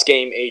 My last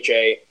game,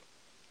 AJ,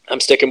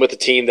 I'm sticking with the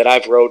team that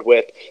I've rode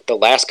with the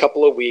last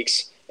couple of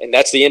weeks, and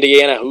that's the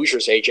Indiana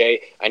Hoosiers, AJ.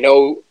 I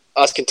know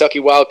us Kentucky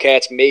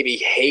Wildcats maybe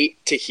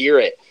hate to hear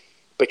it,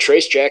 but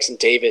Trace Jackson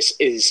Davis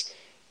is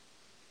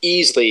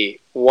easily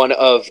one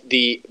of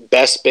the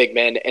best big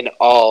men in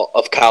all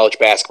of college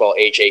basketball,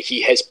 AJ.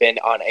 He has been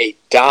on a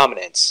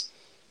dominance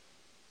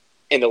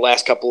in the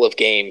last couple of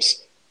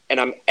games, and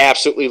I'm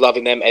absolutely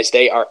loving them as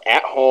they are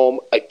at home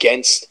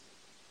against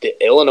the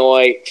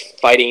Illinois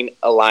Fighting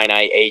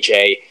Illini,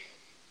 AJ.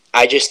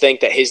 I just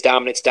think that his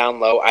dominance down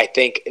low, I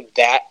think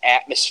that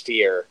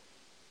atmosphere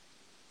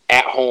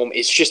at home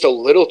is just a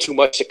little too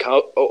much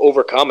to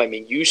overcome. I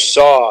mean, you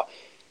saw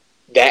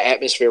that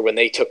atmosphere when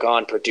they took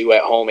on Purdue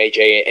at home,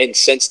 AJ, and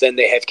since then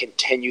they have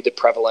continued the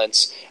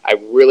prevalence. I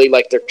really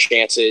like their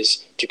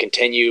chances to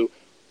continue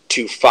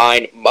to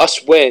find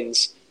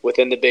must-wins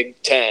within the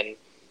Big Ten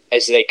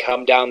as they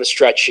come down the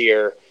stretch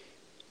here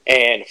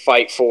and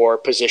fight for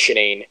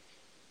positioning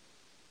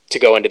to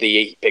go into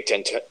the Big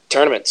Ten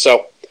tournament.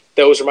 So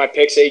those are my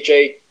picks,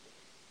 AJ.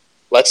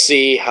 Let's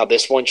see how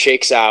this one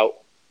shakes out.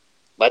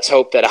 Let's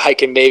hope that I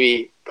can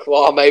maybe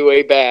claw my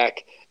way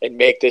back and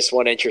make this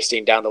one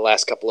interesting down the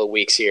last couple of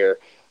weeks here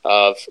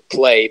of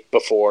play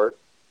before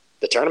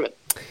the tournament.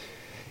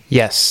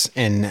 Yes,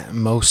 and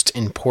most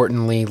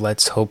importantly,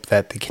 let's hope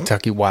that the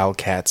Kentucky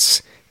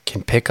Wildcats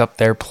can pick up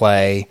their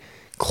play,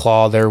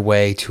 claw their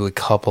way to a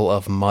couple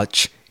of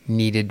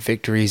much-needed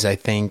victories. I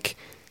think,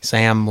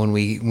 Sam, when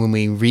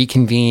we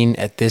reconvene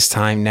at this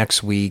time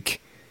next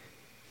week,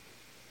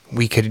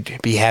 we could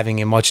be having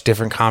a much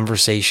different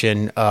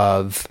conversation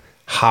of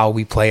how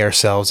we play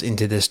ourselves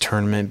into this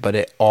tournament, but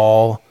it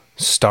all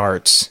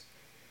starts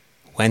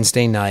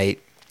Wednesday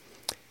night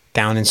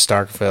down in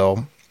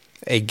Starkville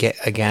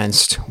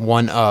against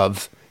one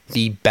of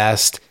the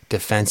best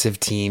defensive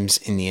teams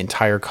in the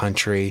entire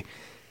country.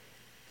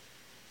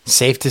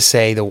 Safe to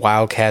say the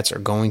Wildcats are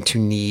going to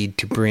need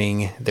to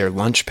bring their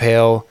lunch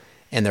pail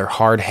and their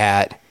hard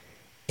hat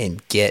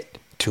and get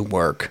to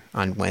work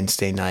on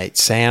Wednesday night.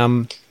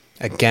 Sam,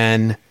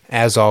 again,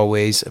 as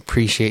always,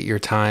 appreciate your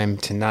time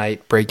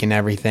tonight, breaking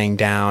everything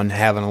down,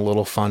 having a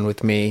little fun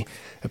with me.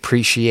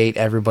 Appreciate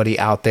everybody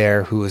out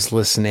there who is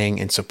listening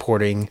and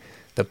supporting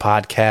the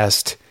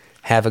podcast.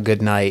 Have a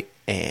good night,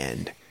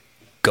 and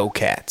go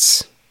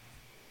Cats.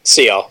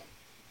 See y'all.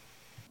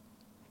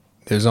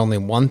 There's only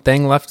one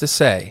thing left to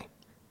say.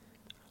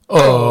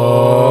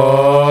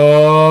 Oh,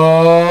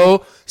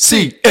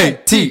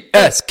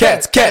 C-A-T-S,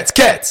 cats, cats,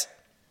 cats.